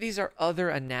 Mm-hmm. These are other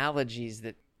analogies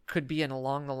that could be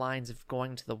along the lines of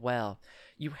going to the well.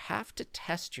 You have to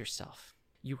test yourself.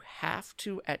 You have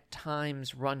to, at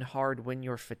times, run hard when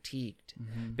you're fatigued,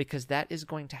 because that is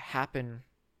going to happen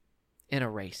in a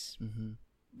race. Mm-hmm.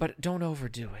 But don't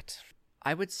overdo it.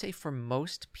 I would say for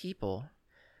most people,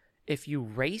 if you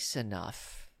race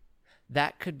enough,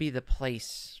 that could be the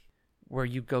place where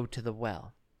you go to the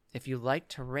well. If you like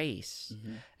to race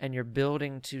and you're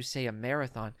building to, say, a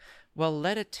marathon, well,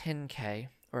 let a 10K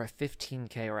or a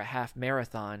 15K or a half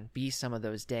marathon be some of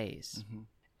those days. Mm-hmm.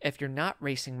 If you're not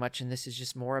racing much and this is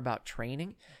just more about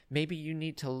training, maybe you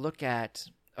need to look at,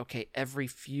 okay, every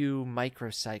few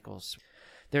microcycles,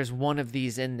 there's one of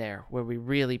these in there where we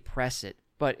really press it,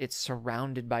 but it's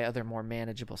surrounded by other more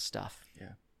manageable stuff.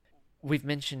 Yeah. We've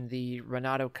mentioned the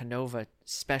Renato Canova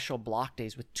special block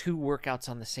days with 2 workouts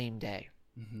on the same day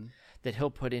that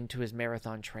he'll put into his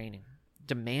marathon training.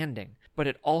 Demanding, but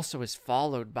it also is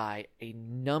followed by a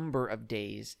number of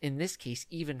days, in this case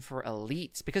even for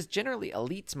elites, because generally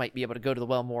elites might be able to go to the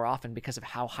well more often because of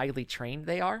how highly trained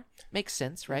they are. Makes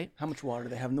sense, right? How much water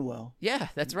they have in the well. Yeah,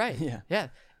 that's right. Yeah.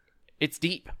 It's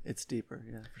deep. It's deeper,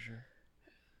 yeah, for sure.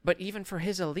 But even for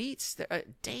his elites, there are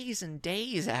days and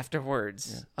days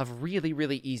afterwards of really,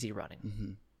 really easy running.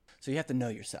 Mm-hmm. So you have to know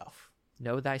yourself.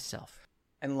 Know thyself.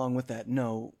 And along with that,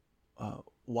 know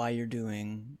why you're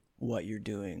doing what you're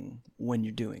doing when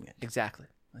you're doing it. Exactly.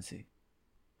 I see.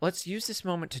 Let's use this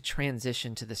moment to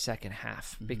transition to the second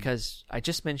half, because I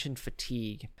just mentioned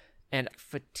fatigue, and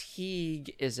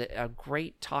fatigue is a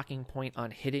great talking point on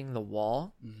hitting the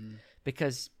wall,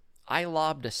 because I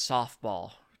lobbed a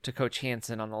softball to Coach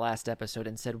Hansen on the last episode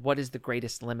and said, what is the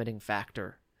greatest limiting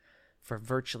factor for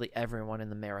virtually everyone in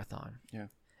the marathon? Yeah.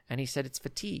 And he said it's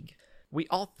fatigue. We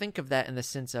all think of that in the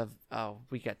sense of, oh,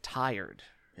 we got tired.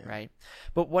 Yeah. Right?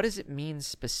 But what does it mean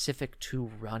specific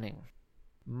to running?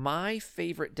 My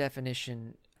favorite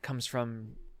definition comes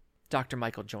from Dr.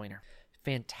 Michael Joyner.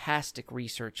 Fantastic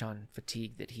research on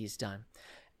fatigue that he's done.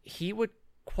 He would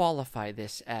qualify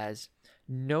this as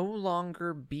no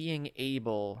longer being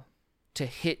able to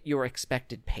hit your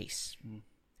expected pace.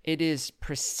 It is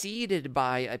preceded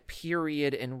by a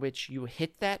period in which you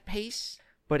hit that pace,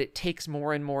 but it takes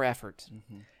more and more effort.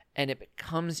 And it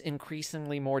becomes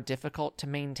increasingly more difficult to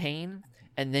maintain,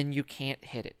 and then you can't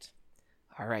hit it.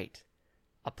 All right.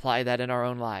 Apply that in our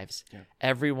own lives. Yeah.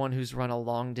 Everyone who's run a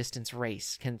long-distance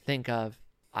race can think of,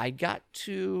 I got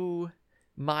to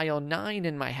mile 9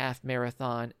 in my half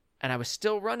marathon, and I was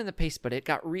still running the pace, but it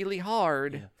got really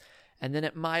hard. Yeah. And then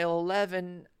at mile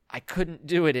 11, I couldn't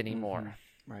do it anymore.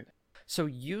 Right. So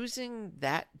using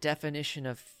that definition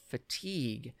of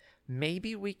fatigue,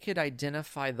 maybe we could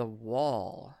identify the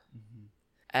wall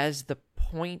as the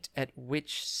point at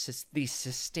which the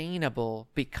sustainable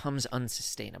becomes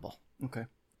unsustainable. Okay.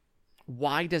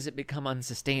 Why does it become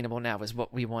unsustainable now is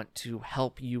what we want to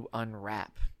help you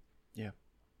unwrap. Yeah.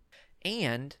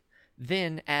 And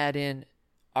then add in,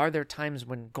 are there times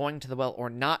when going to the well or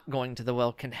not going to the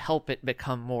well can help it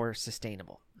become more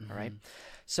sustainable? All right.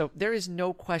 So there is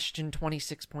no question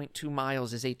 26.2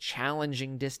 miles is a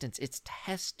challenging distance. It's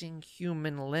testing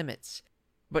human limits.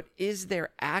 But is there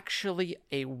actually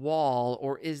a wall,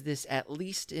 or is this at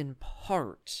least in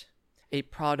part a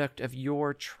product of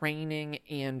your training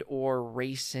and or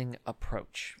racing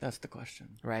approach? That's the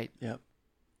question. Right? Yep.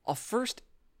 I'll first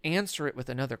answer it with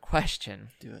another question.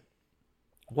 Do it.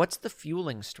 What's the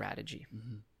fueling strategy?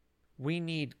 We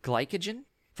need glycogen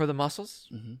for the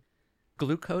muscles,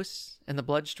 glucose in the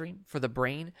bloodstream for the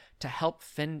brain to help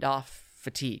fend off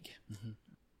fatigue.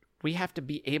 We have to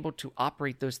be able to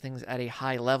operate those things at a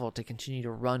high level to continue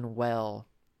to run well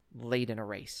late in a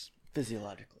race.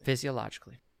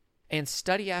 Physiologically. And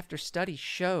study after study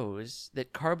shows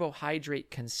that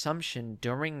carbohydrate consumption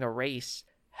during the race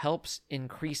helps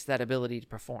increase that ability to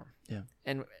perform. Yeah.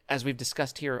 And as we've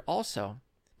discussed here also,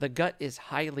 the gut is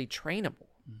highly trainable,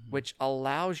 which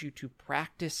allows you to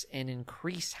practice and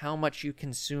increase how much you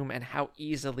consume and how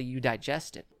easily you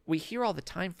digest it. We hear all the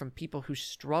time from people who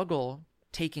struggle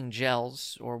taking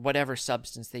gels or whatever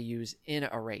substance they use in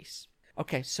a race.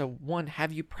 Okay, so 1,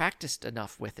 have you practiced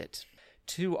enough with it?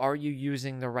 2, are you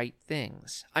using the right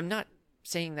things? I'm not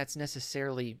saying that's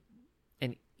necessarily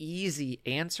an easy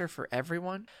answer for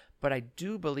everyone, But I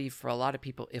do believe for a lot of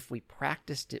people, if we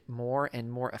practiced it more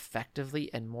and more effectively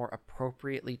and more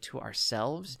appropriately to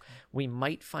ourselves, we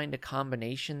might find a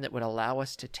combination that would allow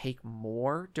us to take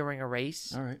more during a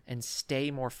race and stay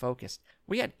more focused.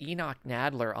 We had Enoch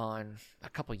Nadler on a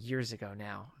couple years ago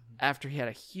now, after he had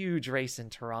a huge race in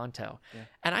Toronto. Yeah.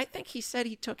 And I think he said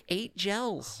he took 8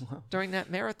 gels during that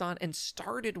marathon and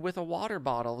started with a water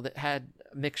bottle that had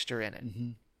mixture in it. Mm-hmm.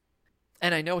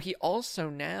 And I know he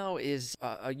also now is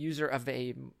a user of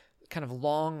a kind of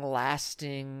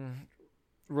long-lasting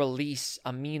release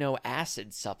amino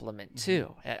acid supplement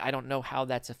too. I don't know how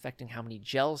that's affecting how many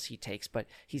gels he takes, but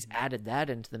he's added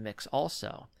that into the mix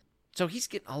also. So he's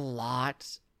getting a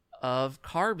lot of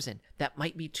carbs in. That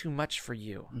might be too much for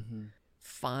you. Mm-hmm.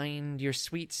 Find your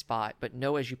sweet spot, but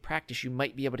know as you practice, you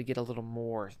might be able to get a little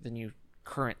more than you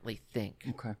currently think.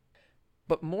 Okay.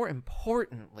 But more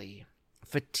importantly,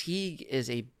 fatigue is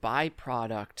a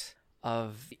byproduct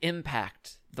of the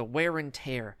impact, the wear and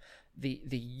tear, the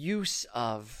use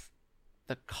of,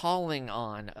 the calling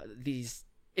on these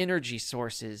energy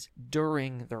sources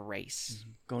during the race.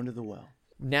 Mm-hmm. Going to the well.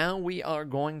 Now we are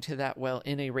going to that well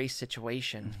in a race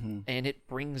situation, and it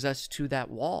brings us to that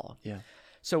wall. Yeah.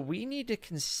 So we need to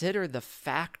consider the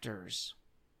factors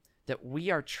that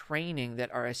we are training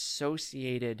that are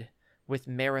associated with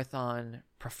marathon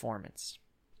performance.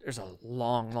 There's a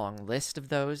long list of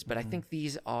those, but I think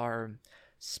these are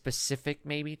specific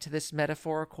maybe to this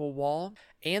metaphorical wall,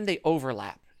 and they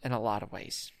overlap in a lot of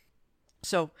ways.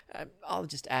 So I'll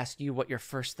just ask you what your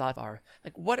first thoughts are.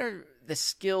 Like, what are the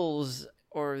skills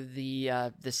or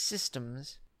the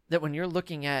systems that when you're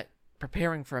looking at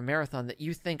preparing for a marathon that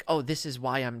you think, oh, this is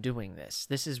why I'm doing this.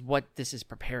 This is what this is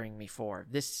preparing me for.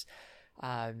 This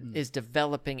is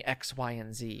developing X, Y,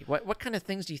 and Z. What kind of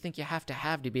things do you think you have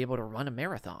to be able to run a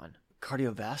marathon?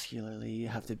 Cardiovascularly, you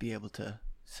have to be able to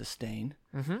sustain.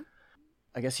 Mm-hmm.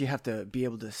 I guess you have to be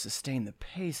able to sustain the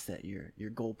pace that your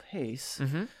goal pace.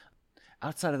 Mm-hmm.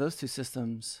 Outside of those two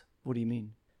systems, what do you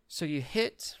mean? So you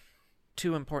hit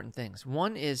 2 important things.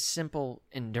 One is simple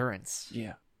endurance.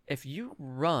 Yeah. If you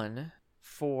run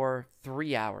for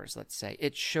 3 hours, let's say,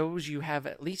 it shows you have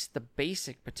at least the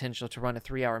basic potential to run a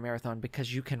 3-hour marathon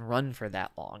because you can run for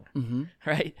that long,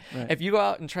 right? If you go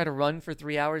out and try to run for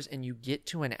 3 hours and you get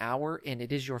to an hour and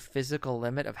it is your physical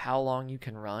limit of how long you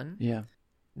can run,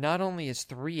 not only is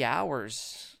 3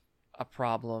 hours a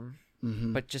problem,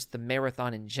 but just the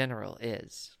marathon in general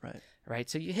is. Right?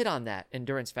 So you hit on that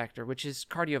endurance factor, which is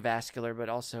cardiovascular, but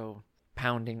also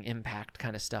pounding impact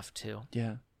kind of stuff too.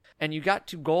 Yeah. And you got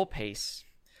to goal pace,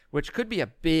 which could be a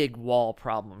big wall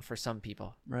problem for some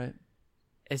people. Right.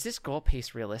 Is this goal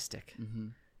pace realistic? Mm-hmm.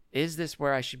 Is this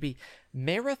where I should be?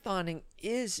 Marathoning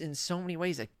is in so many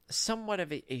ways somewhat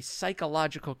of a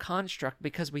psychological construct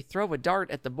because we throw a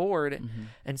dart at the board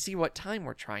and see what time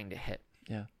we're trying to hit.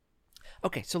 Yeah.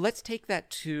 Okay, so let's take that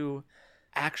to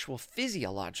actual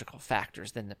physiological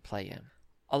factors then that play in.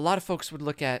 A lot of folks would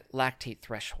look at lactate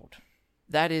threshold.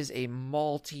 That is a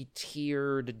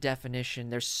multi-tiered definition.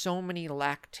 There's so many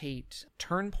lactate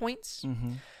turn points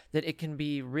that it can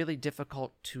be really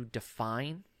difficult to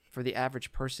define for the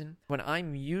average person. When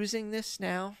I'm using this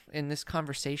now in this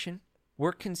conversation,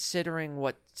 we're considering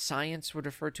what science would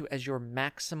refer to as your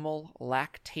maximal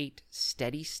lactate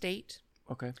steady state.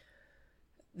 Okay.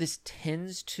 This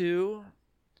tends to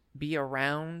be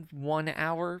around 1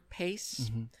 hour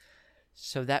pace.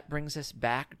 So that brings us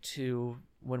back to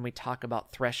when we talk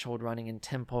about threshold running and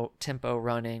tempo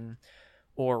running,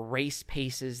 or race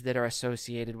paces that are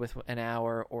associated with an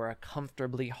hour, or a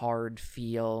comfortably hard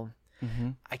feel.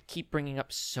 I keep bringing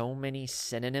up so many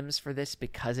synonyms for this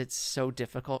because it's so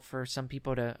difficult for some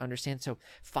people to understand. So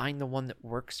find the one that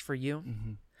works for you.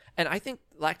 And I think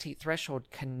lactate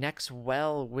threshold connects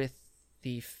well with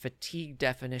the fatigue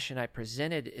definition I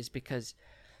presented, is because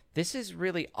this is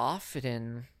really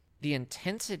often the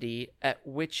intensity at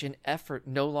which an effort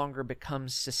no longer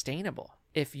becomes sustainable.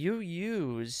 If you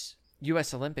use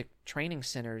U.S. Olympic Training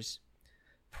Center's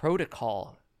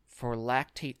protocol for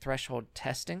lactate threshold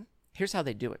testing, here's how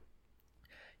they do it.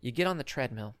 You get on the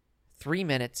treadmill, 3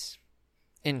 minutes,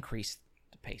 increase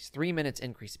the pace, 3 minutes,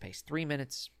 increase the pace, 3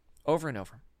 minutes, over and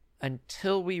over,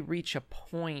 until we reach a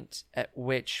point at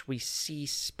which we see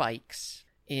spikes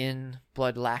in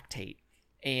blood lactate.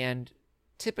 And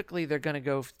typically they're going to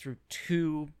go through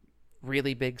 2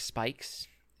 really big spikes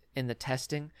in the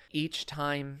testing, each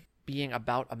time being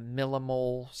about a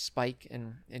millimole spike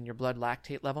in your blood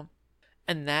lactate level.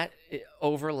 And that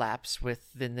overlaps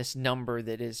with then this number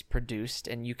that is produced,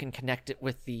 and you can connect it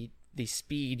with the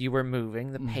speed you were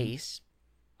moving, the pace.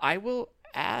 I will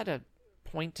add a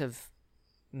point of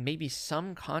maybe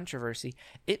some controversy,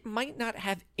 it might not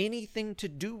have anything to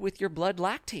do with your blood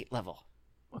lactate level.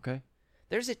 Okay.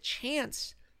 There's a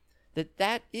chance that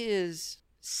that is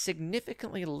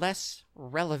significantly less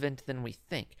relevant than we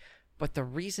think. But the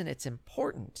reason it's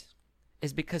important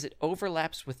is because it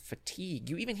overlaps with fatigue.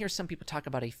 You even hear some people talk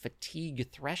about a fatigue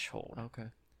threshold. Okay.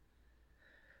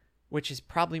 Which is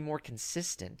probably more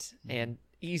consistent and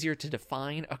easier to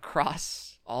define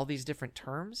across all these different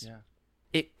terms. Yeah.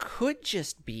 It could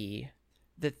just be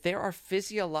that there are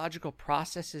physiological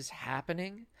processes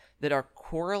happening that are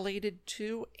correlated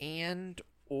to and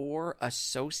or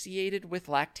associated with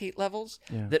lactate levels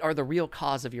that are the real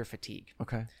cause of your fatigue.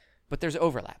 Okay. But there's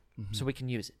overlap, so we can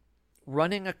use it.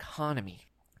 Running economy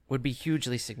would be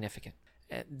hugely significant.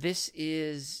 This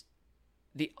is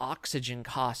the oxygen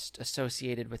cost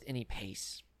associated with any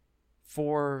pace.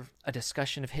 For a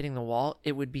discussion of hitting the wall,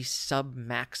 it would be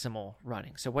sub-maximal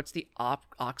running. So what's the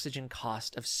oxygen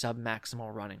cost of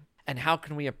sub-maximal running? And how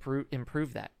can we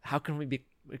improve that? How can we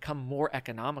become more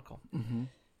economical?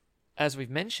 As we've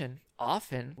mentioned,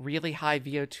 often really high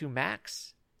VO2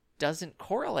 max doesn't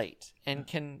correlate and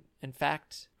can, in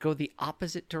fact, go the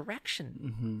opposite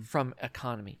direction from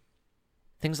economy.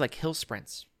 Things like hill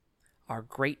sprints are a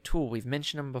great tool. We've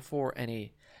mentioned them before in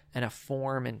a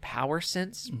form and power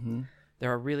sense.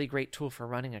 They're a really great tool for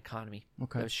running economy.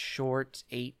 Okay. Those short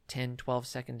 8, 10,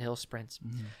 12-second hill sprints.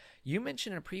 You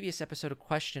mentioned in a previous episode a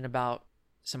question about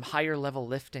some higher level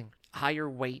lifting, higher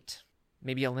weight,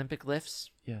 maybe Olympic lifts.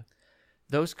 Yeah.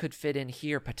 Those could fit in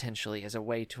here potentially as a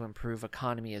way to improve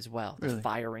economy as well. The Really?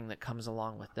 firing that comes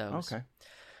along with those.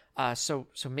 Okay. So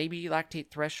maybe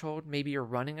lactate threshold, maybe your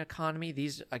running economy.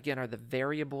 These, again, are the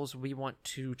variables we want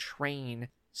to train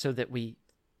so that we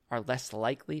are less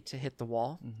likely to hit the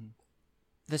wall.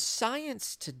 The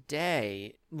science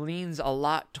today leans a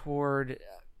lot toward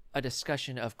a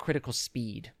discussion of critical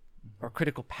speed or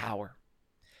critical power,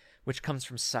 which comes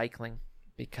from cycling,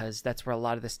 because that's where a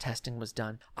lot of this testing was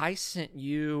done. I sent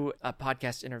you a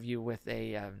podcast interview with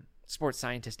a sports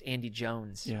scientist, Andy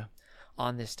Jones,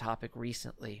 on this topic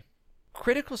recently.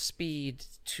 Critical speed,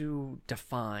 to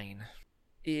define,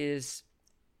 is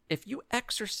if you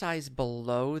exercise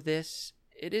below this,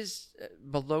 it is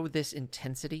below this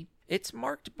intensity. It's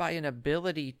marked by an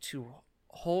ability to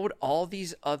hold all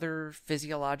these other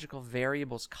physiological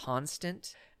variables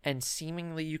constant, and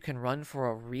seemingly you can run for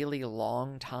a really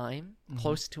long time,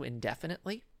 close to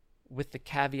indefinitely, with the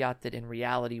caveat that in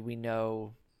reality we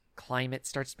know climate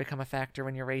starts to become a factor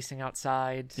when you're racing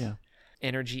outside,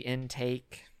 energy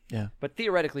intake. But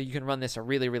theoretically, you can run this a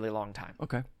really, really long time.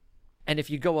 Okay. And if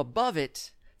you go above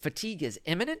it, fatigue is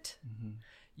imminent.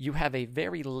 You have a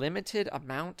very limited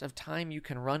amount of time you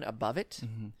can run above it.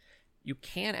 You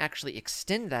can actually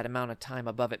extend that amount of time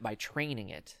above it by training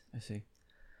it. I see.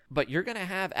 But you're going to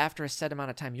have, after a set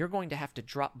amount of time, you're going to have to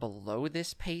drop below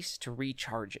this pace to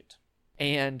recharge it.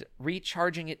 And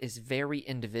recharging it is very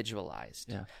individualized.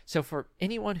 Yeah. So for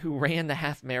anyone who ran the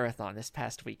half marathon this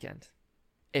past weekend,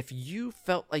 if you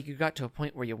felt like you got to a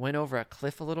point where you went over a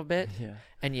cliff a little bit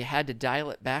and you had to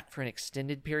dial it back for an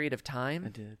extended period of time, I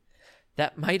did.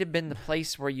 that might have been the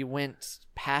place where you went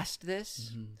past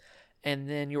this. And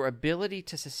then your ability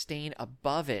to sustain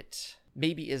above it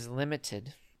maybe is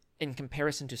limited in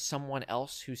comparison to someone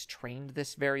else who's trained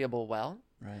this variable well.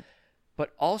 Right.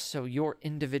 But also your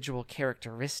individual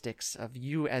characteristics of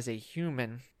you as a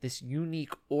human, this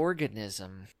unique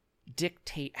organism,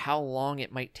 dictate how long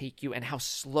it might take you and how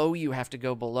slow you have to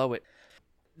go below it.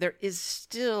 There is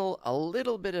still a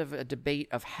little bit of a debate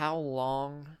of how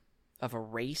long of a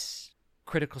race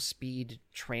critical speed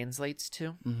translates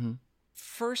to.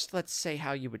 First, let's say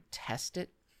how you would test it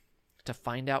to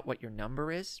find out what your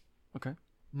number is. Okay.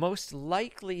 Most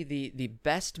likely, the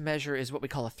best measure is what we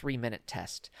call a 3-minute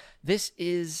test. This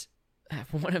is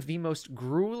one of the most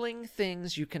grueling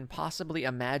things you can possibly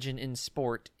imagine in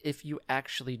sport if you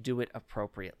actually do it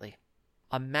appropriately.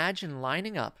 Imagine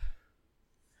lining up.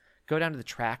 Go down to the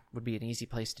track would be an easy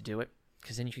place to do it,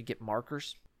 because then you could get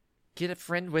markers. Get a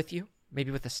friend with you,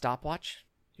 maybe with a stopwatch.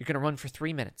 You're going to run for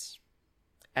 3 minutes,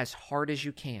 as hard as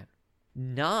you can.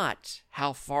 Not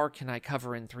how far can I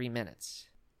cover in 3 minutes.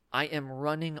 I am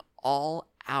running all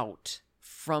out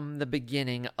from the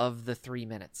beginning of the 3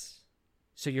 minutes.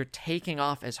 So you're taking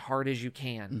off as hard as you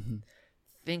can.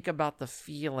 Think about the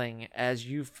feeling as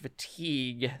you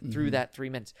fatigue through that 3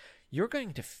 minutes. You're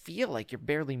going to feel like you're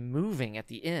barely moving at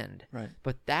the end. Right.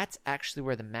 But that's actually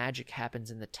where the magic happens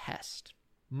in the test.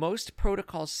 Most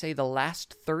protocols say the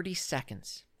last 30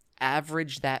 seconds,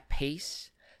 average that pace.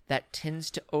 That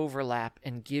tends to overlap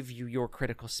and give you your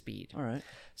critical speed. All right.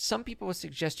 Some people would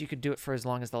suggest you could do it for as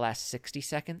long as the last 60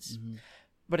 seconds.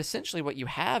 But essentially what you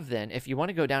have then, if you want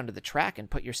to go down to the track and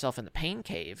put yourself in the pain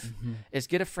cave, is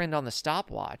get a friend on the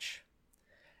stopwatch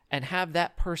and have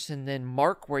that person then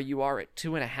mark where you are at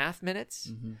 2.5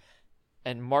 minutes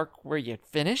and mark where you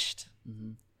finished.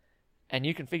 And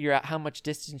you can figure out how much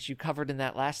distance you covered in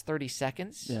that last 30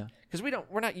 seconds. Yeah. Because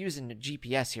we're not using a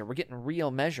GPS here. We're getting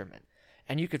real measurement.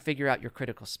 And you could figure out your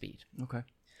critical speed. Okay.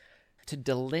 To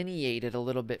delineate it a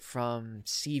little bit from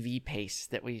CV pace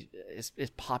that is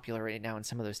popular right now in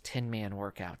some of those 10-man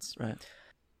workouts. Right.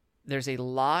 There's a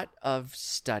lot of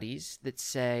studies that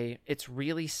say it's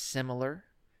really similar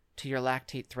to your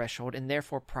lactate threshold and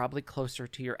therefore probably closer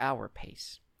to your hour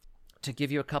pace. To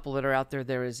give you a couple that are out there,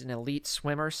 there is an elite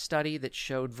swimmer study that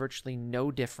showed virtually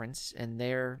no difference in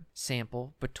their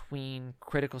sample between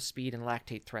critical speed and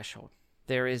lactate threshold.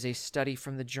 There is a study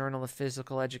from the Journal of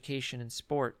Physical Education and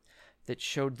Sport that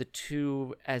showed the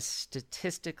two as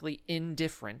statistically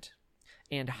indifferent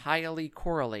and highly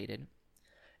correlated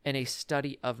in a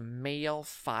study of male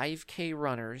 5K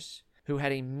runners who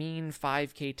had a mean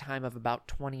 5K time of about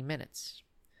 20 minutes.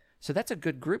 So that's a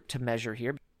good group to measure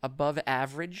here. Above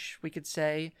average, we could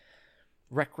say,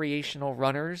 recreational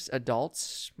runners,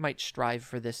 adults, might strive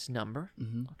for this number.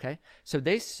 Okay, so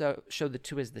they show the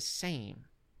two as the same.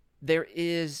 There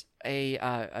is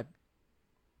a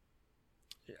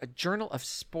Journal of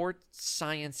Sports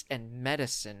Science and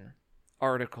Medicine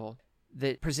article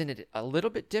that presented it a little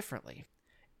bit differently.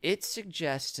 It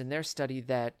suggests in their study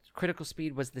that critical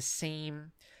speed was the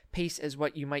same pace as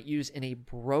what you might use in a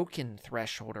broken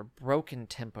threshold or broken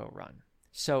tempo run.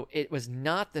 So it was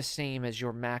not the same as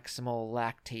your maximal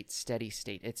lactate steady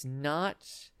state. It's not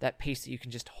that pace that you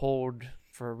can just hold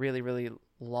for a really, really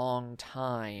long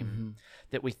time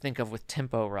that we think of with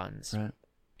tempo runs. Right.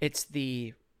 It's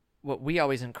what we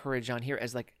always encourage on here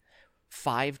as like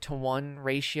 5-to-1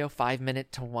 ratio,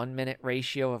 5-minute to 1-minute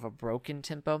ratio of a broken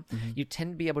tempo. You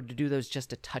tend to be able to do those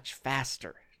just a touch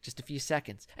faster, just a few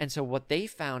seconds. And so what they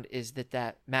found is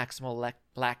that maximal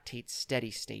lactate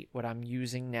steady state, what I'm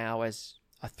using now as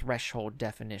a threshold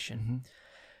definition,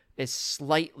 is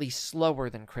slightly slower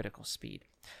than critical speed.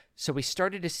 So we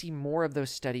started to see more of those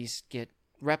studies get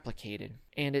replicated,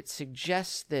 and it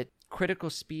suggests that critical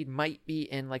speed might be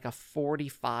in like a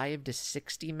 45 to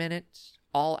 60 minute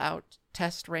all-out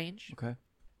test range. Okay.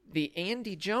 The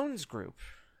Andy Jones group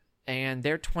and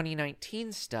their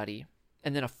 2019 study,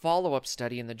 and then a follow-up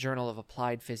study in the Journal of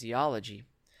Applied Physiology,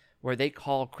 where they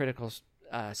call critical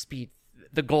speed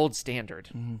the gold standard.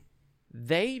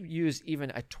 They use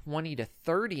even a 20 to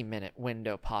 30 minute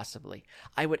window possibly.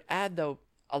 I would add, though,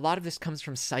 a lot of this comes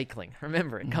from cycling.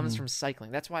 Remember, it comes from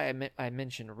cycling. That's why I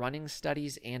mentioned running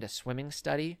studies and a swimming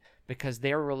study, because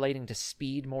they're relating to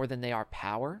speed more than they are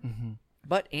power.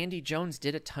 But Andy Jones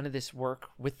did a ton of this work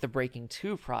with the Breaking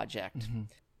 2 project.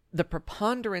 The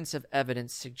preponderance of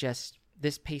evidence suggests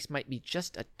this pace might be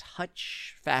just a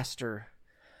touch faster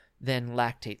than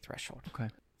lactate threshold. Okay.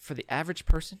 For the average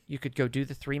person, you could go do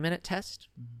the 3-minute test.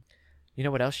 You know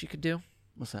what else you could do?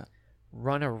 What's that?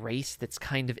 Run a race that's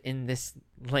kind of in this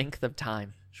length of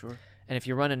time. Sure. And if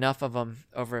you run enough of them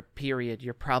over a period,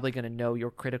 you're probably going to know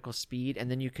your critical speed. And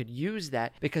then you could use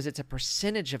that because it's a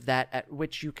percentage of that at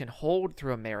which you can hold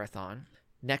through a marathon.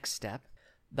 Next step,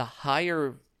 the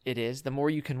higher it is, the more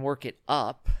you can work it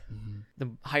up,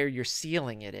 the higher your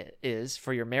ceiling it is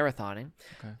for your marathoning.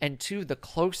 Okay. And two, the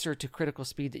closer to critical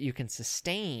speed that you can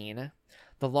sustain,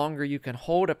 the longer you can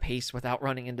hold a pace without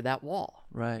running into that wall.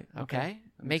 Right. Okay?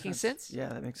 That Making makes sense? Yeah,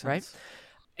 that makes sense. Right?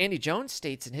 Andy Jones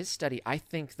states in his study, I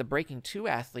think the Breaking 2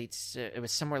 athletes, it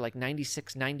was somewhere like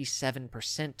 96,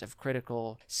 97% of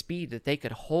critical speed that they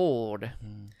could hold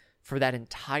for that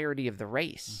entirety of the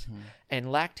race. And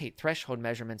lactate threshold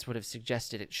measurements would have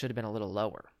suggested it should have been a little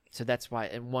lower. So that's why,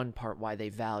 in one part, why they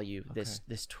value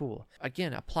this tool.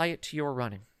 Again, apply it to your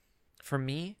running. For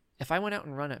me, if I went out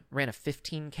and ran a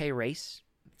 15K race,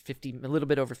 a little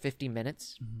bit over 50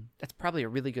 minutes, that's probably a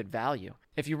really good value.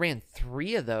 If you ran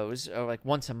 3 of those, or like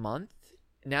once a month,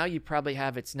 now you probably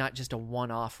have, it's not just a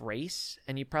one-off race,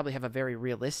 and you probably have a very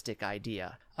realistic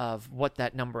idea of what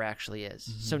that number actually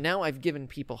is. So now I've given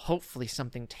people hopefully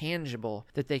something tangible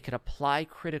that they could apply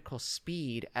critical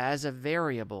speed as a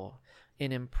variable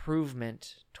in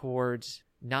improvement towards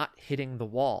not hitting the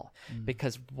wall.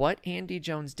 Because what Andy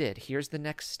Jones did, here's the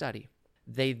next study,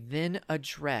 they then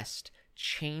addressed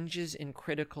changes in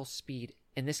critical speed.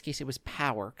 In this case, it was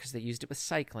power, because they used it with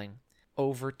cycling,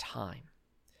 over time.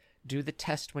 Do the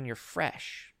test when you're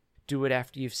fresh. Do it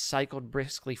after you've cycled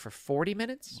briskly for 40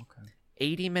 minutes,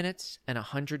 80 minutes, and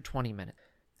 120 minutes.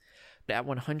 But at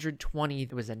 120,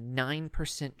 there was a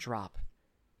 9% drop.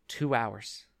 2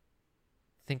 hours.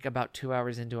 think about 2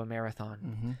 hours into a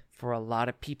marathon. For a lot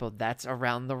of people, that's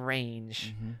around the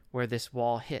range where this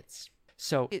wall hits.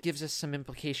 So it gives us some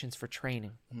implications for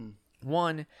training.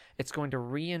 One, it's going to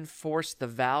reinforce the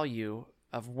value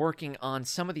of working on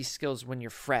some of these skills when you're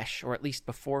fresh, or at least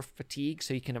before fatigue,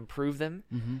 so you can improve them,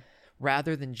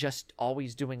 rather than just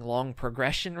always doing long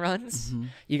progression runs.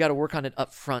 You got to work on it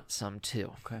up front some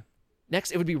too. Okay.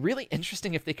 Next, it would be really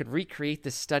interesting if they could recreate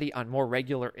this study on more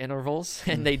regular intervals,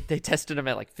 and they tested them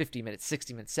at like 50 minutes,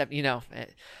 60 minutes, 70, you know.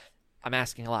 I'm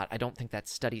asking a lot. I don't think that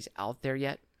study's out there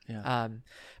yet. Yeah.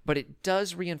 But it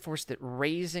does reinforce that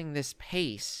raising this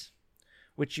pace,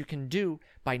 which you can do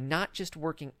by not just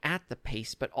working at the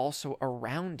pace, but also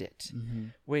around it,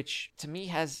 which to me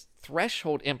has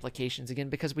threshold implications again,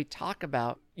 because we talk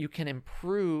about you can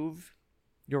improve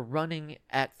your running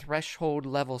at threshold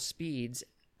level speeds,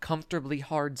 comfortably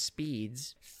hard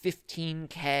speeds,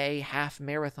 15K, half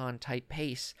marathon type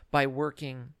pace by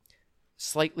working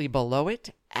slightly below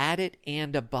it, at it,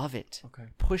 and above it,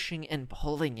 pushing and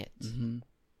pulling it.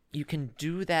 You can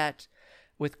do that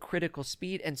with critical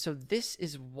speed. And so this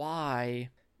is why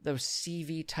those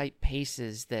CV type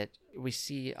paces that we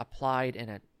see applied in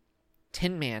a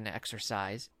Tin Man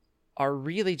exercise are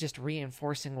really just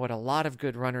reinforcing what a lot of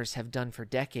good runners have done for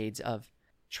decades of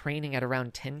training at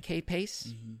around 10K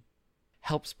pace.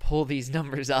 Helps pull these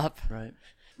numbers up. Right.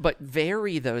 But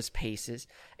vary those paces.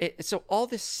 So all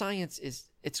this science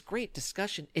it's great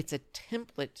discussion. It's a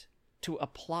template to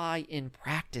apply in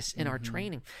practice in our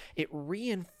training. It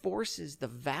reinforces the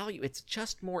value. It's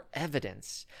just more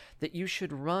evidence that you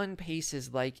should run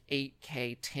paces like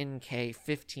 8K, 10K,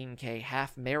 15K,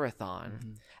 half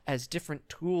marathon as different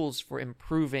tools for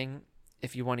improving,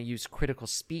 if you want to use critical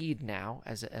speed now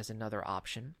as another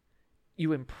option.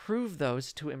 You improve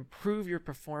those to improve your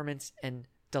performance and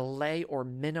delay or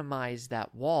minimize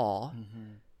that wall.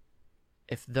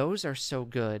 If those are so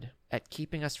good at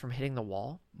keeping us from hitting the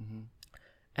wall,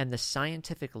 and the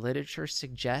scientific literature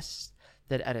suggests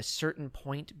that at a certain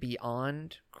point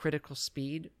beyond critical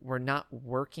speed, we're not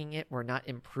working it, we're not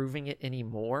improving it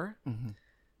anymore,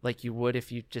 like you would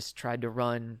if you just tried to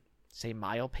run, say,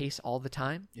 mile pace all the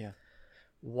time. Yeah.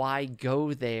 Why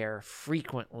go there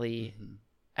frequently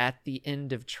at the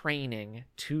end of training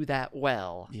to that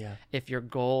well if your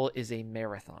goal is a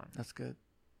marathon? That's good.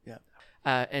 Yeah.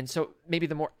 And so maybe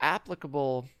the more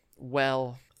applicable,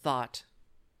 well-thought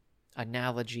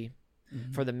analogy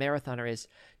for the marathoner is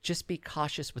just be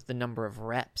cautious with the number of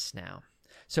reps now.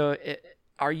 So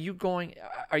are you going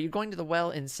to the well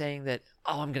and saying that,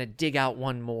 oh, I'm going to dig out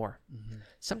one more?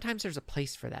 Sometimes there's a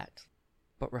place for that.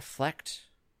 But reflect,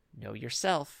 know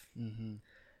yourself.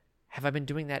 Have I been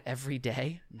doing that every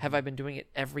day? Have I been doing it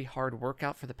every hard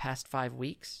workout for the past 5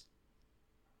 weeks?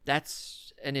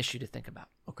 That's an issue to think about.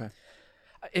 Okay.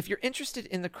 If you're interested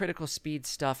in the critical speed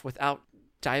stuff without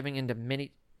diving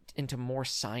into more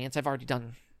science, I've already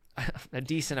done a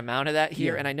decent amount of that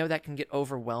here, and I know that can get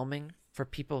overwhelming for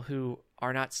people who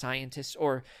are not scientists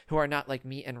or who are not like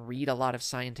me and read a lot of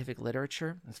scientific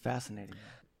literature. That's fascinating.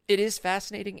 It is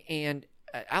fascinating, and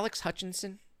Alex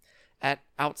Hutchinson at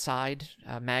Outside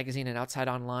Magazine and Outside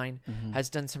Online has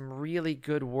done some really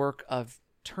good work of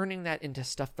turning that into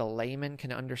stuff the layman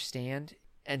can understand.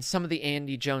 And some of the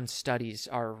Andy Jones studies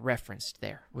are referenced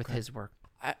there with his work.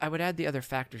 I would add the other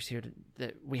factors here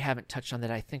that we haven't touched on that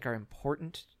I think are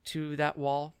important to that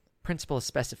wall. Principle of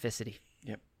specificity.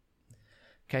 Yep.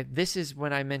 Okay, this is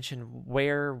when I mentioned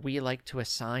where we like to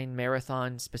assign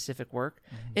marathon-specific work.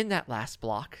 In that last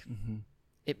block,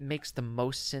 it makes the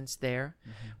most sense there.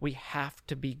 We have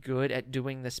to be good at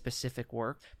doing the specific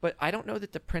work. But I don't know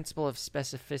that the principle of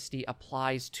specificity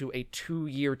applies to a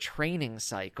 2-year training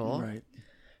cycle. Right.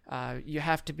 You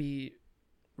have to be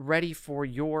ready for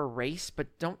your race,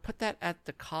 but don't put that at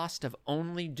the cost of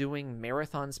only doing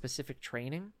marathon-specific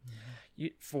training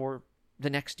for the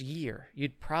next year.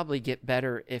 You'd probably get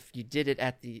better if you did it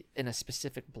in a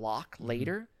specific block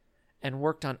later and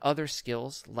worked on other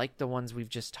skills like the ones we've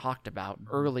just talked about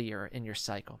earlier in your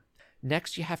cycle.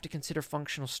 Next, you have to consider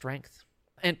functional strength.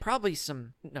 And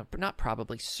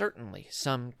certainly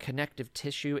some connective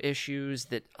tissue issues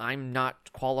that I'm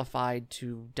not qualified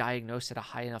to diagnose at a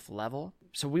high enough level.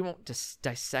 So we won't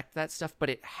dissect that stuff, but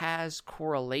it has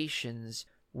correlations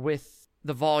with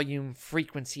the volume,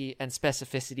 frequency, and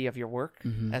specificity of your work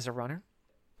as a runner.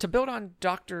 To build on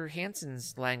Dr.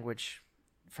 Hansen's language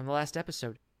from the last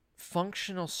episode,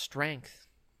 functional strength,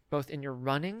 both in your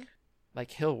running,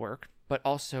 like hill work, but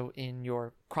also in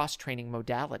your cross-training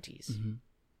modalities,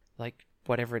 like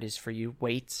whatever it is for you,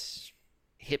 weights,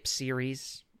 hip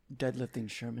series. Deadlifting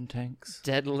Sherman tanks.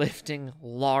 Deadlifting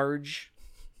large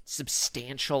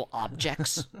substantial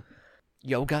objects,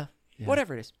 yoga,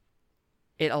 whatever it is.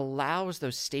 It allows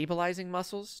those stabilizing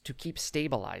muscles to keep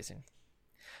stabilizing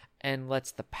and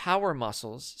lets the power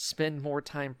muscles spend more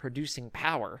time producing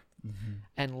power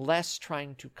and less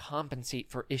trying to compensate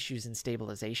for issues in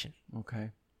stabilization. Okay.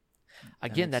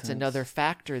 Again, that's sense. another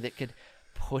factor that could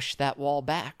push that wall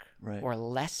back Right. or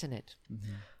lessen it.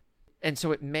 And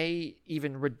so it may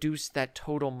even reduce that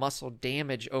total muscle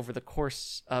damage over the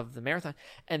course of the marathon.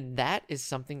 And that is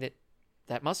something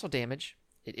that muscle damage,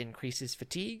 it increases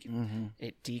fatigue.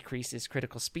 It decreases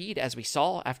critical speed, as we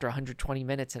saw after 120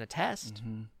 minutes in a test.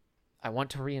 I want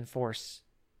to reinforce,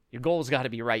 your goal's got to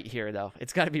be right here, though.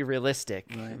 It's got to be realistic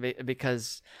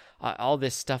because all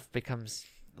this stuff becomes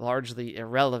largely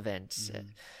irrelevant.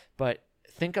 But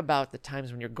think about the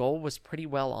times when your goal was pretty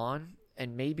well on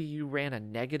and maybe you ran a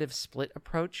negative split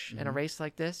approach in a race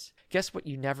like this. Guess what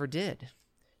you never did?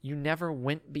 You never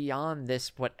went beyond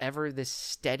this, whatever this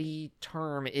steady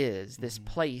term is, this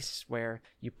place where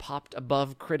you popped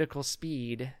above critical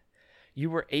speed. You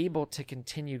were able to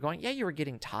continue going. Yeah, you were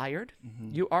getting tired.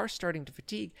 You are starting to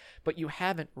fatigue, but you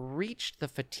haven't reached the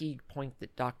fatigue point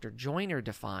that Dr. Joyner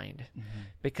defined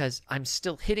because I'm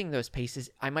still hitting those paces.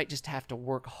 I might just have to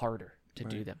work harder to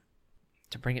do them.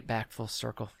 To bring it back full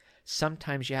circle,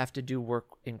 sometimes you have to do work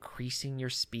increasing your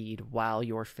speed while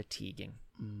you're fatiguing.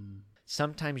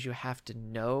 Sometimes you have to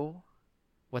know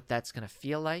what that's going to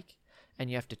feel like, and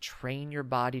you have to train your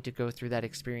body to go through that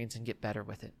experience and get better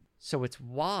with it. So it's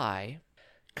why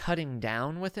cutting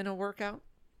down within a workout,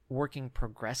 working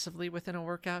progressively within a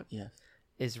workout,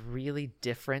 is really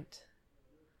different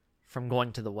from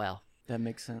going to the well. That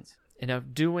makes sense.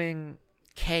 Doing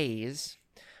Ks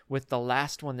with the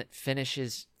last one that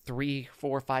finishes 3,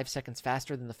 4, 5 seconds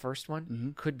faster than the first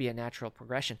one could be a natural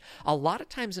progression. A lot of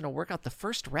times in a workout, the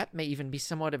first rep may even be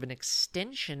somewhat of an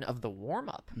extension of the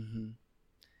warm-up.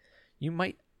 You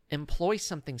might employ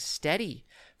something steady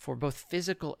for both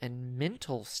physical and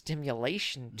mental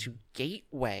stimulation to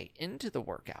gateway into the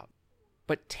workout.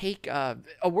 But take a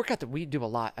workout that we do a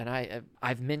lot, and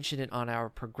I've mentioned it on our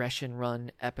Progression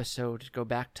Run episode. Go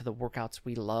back to the Workouts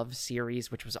We Love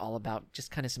series, which was all about just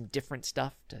kind of some different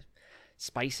stuff to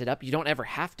spice it up. You don't ever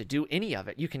have to do any of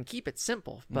it. You can keep it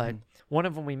simple, but one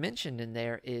of them we mentioned in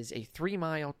there is a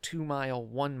 3-mile, 2-mile,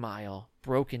 1-mile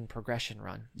broken progression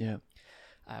run. Yeah.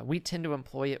 We tend to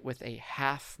employ it with a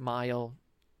half-mile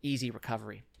easy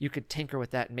recovery. You could tinker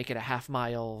with that and make it a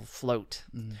half-mile float,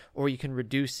 or you can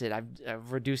reduce it.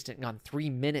 I've reduced it and gone 3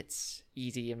 minutes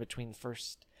easy in between the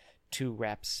first 2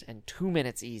 reps and 2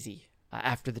 minutes easy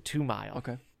after the 2-mile.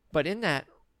 Okay. But in that,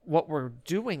 what we're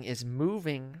doing is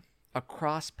moving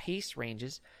across pace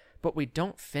ranges, but we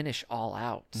don't finish all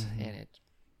out in it.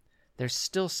 There's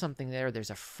still something there. There's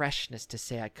a freshness to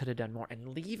say I could have done more.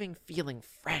 And leaving feeling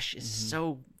fresh is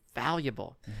so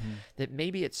valuable that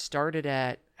maybe it started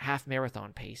at half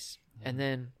marathon pace, and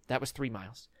then that was 3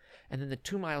 miles. And then the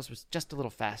 2 miles was just a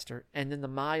little faster, and then the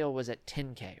mile was at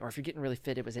 10K. Or if you're getting really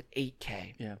fit, it was at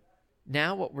 8K. Yeah.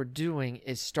 Now what we're doing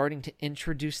is starting to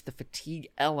introduce the fatigue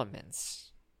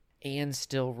elements and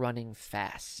still running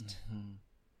fast.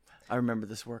 I remember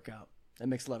this workout. That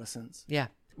makes a lot of sense. Yeah.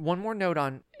 One more note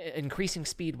on increasing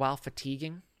speed while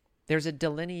fatiguing. There's a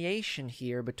delineation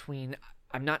here between,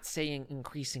 I'm not saying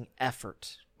increasing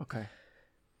effort. Okay.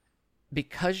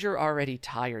 Because you're already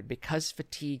tired, because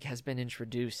fatigue has been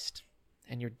introduced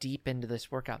and you're deep into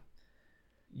this workout,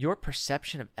 your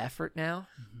perception of effort now,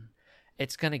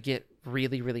 it's going to get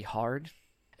really, really hard.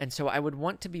 And so I would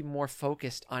want to be more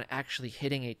focused on actually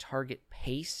hitting a target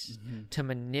pace to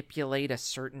manipulate a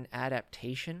certain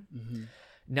adaptation,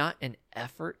 not an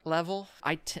effort level.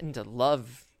 I tend to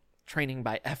love training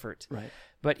by effort. Right.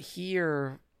 But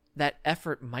here, that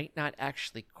effort might not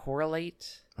actually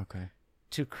correlate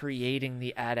to creating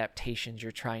the adaptations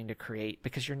you're trying to create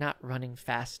because you're not running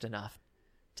fast enough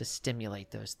to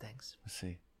stimulate those things. Let's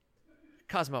see.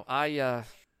 Cosmo, I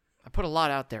put a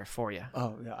lot out there for you.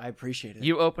 Oh, yeah, I appreciate it.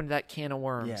 You opened that can of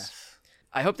worms. Yes.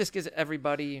 I hope this gives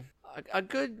everybody a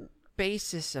good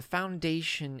basis, a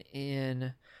foundation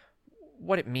in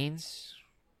what it means,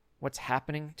 what's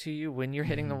happening to you when you're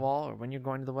hitting the wall or when you're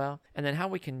going to the well, and then how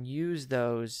we can use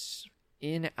those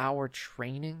in our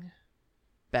training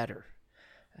better.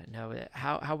 Know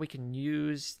how we can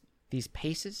use these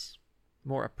paces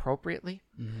more appropriately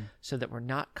so that we're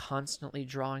not constantly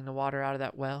drawing the water out of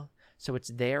that well. So it's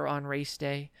there on race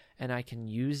day, and I can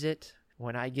use it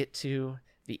when I get to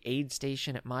the aid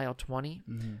station at mile 20.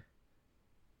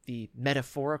 The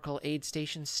metaphorical aid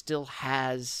station still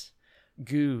has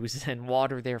goos and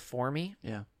water there for me.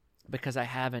 Yeah. Because I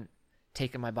haven't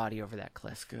taken my body over that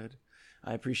cliff. That's good.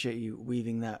 I appreciate you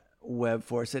weaving that web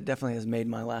for us. It definitely has made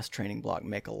my last training block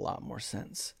make a lot more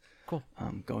sense. Cool.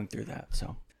 Going through that.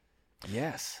 So,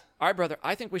 yes. All right, brother.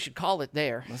 I think we should call it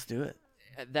there. Let's do it.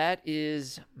 That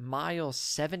is mile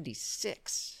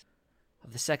 76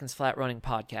 of the Seconds Flat Running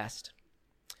podcast.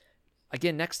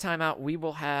 Again, next time out, we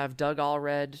will have Doug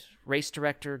Allred, race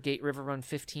director, Gate River Run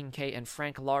 15K, and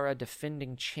Frank Lara,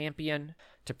 defending champion,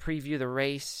 to preview the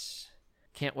race.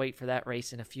 Can't wait for that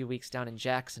race in a few weeks down in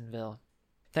Jacksonville.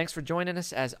 Thanks for joining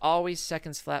us. As always,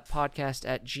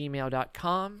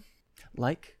 secondsflatpodcast@gmail.com.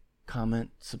 Like,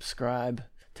 comment, subscribe,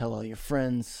 tell all your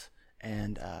friends,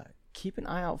 and keep an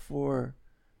eye out for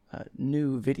a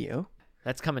new video.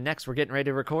 That's coming next. We're getting ready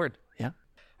to record. Yeah.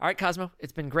 All right, Cosmo,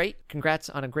 it's been great. Congrats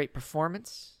on a great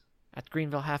performance at the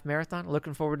Greenville Half Marathon.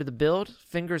 Looking forward to the build.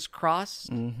 Fingers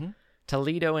crossed. Mm-hmm.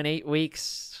 Toledo in 8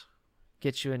 weeks.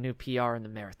 Get you a new PR in the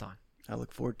marathon. I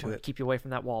look forward to it. Keep you away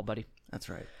from that wall, buddy. That's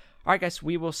right. All right, guys,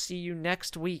 we will see you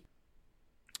next week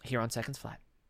here on Seconds Flat.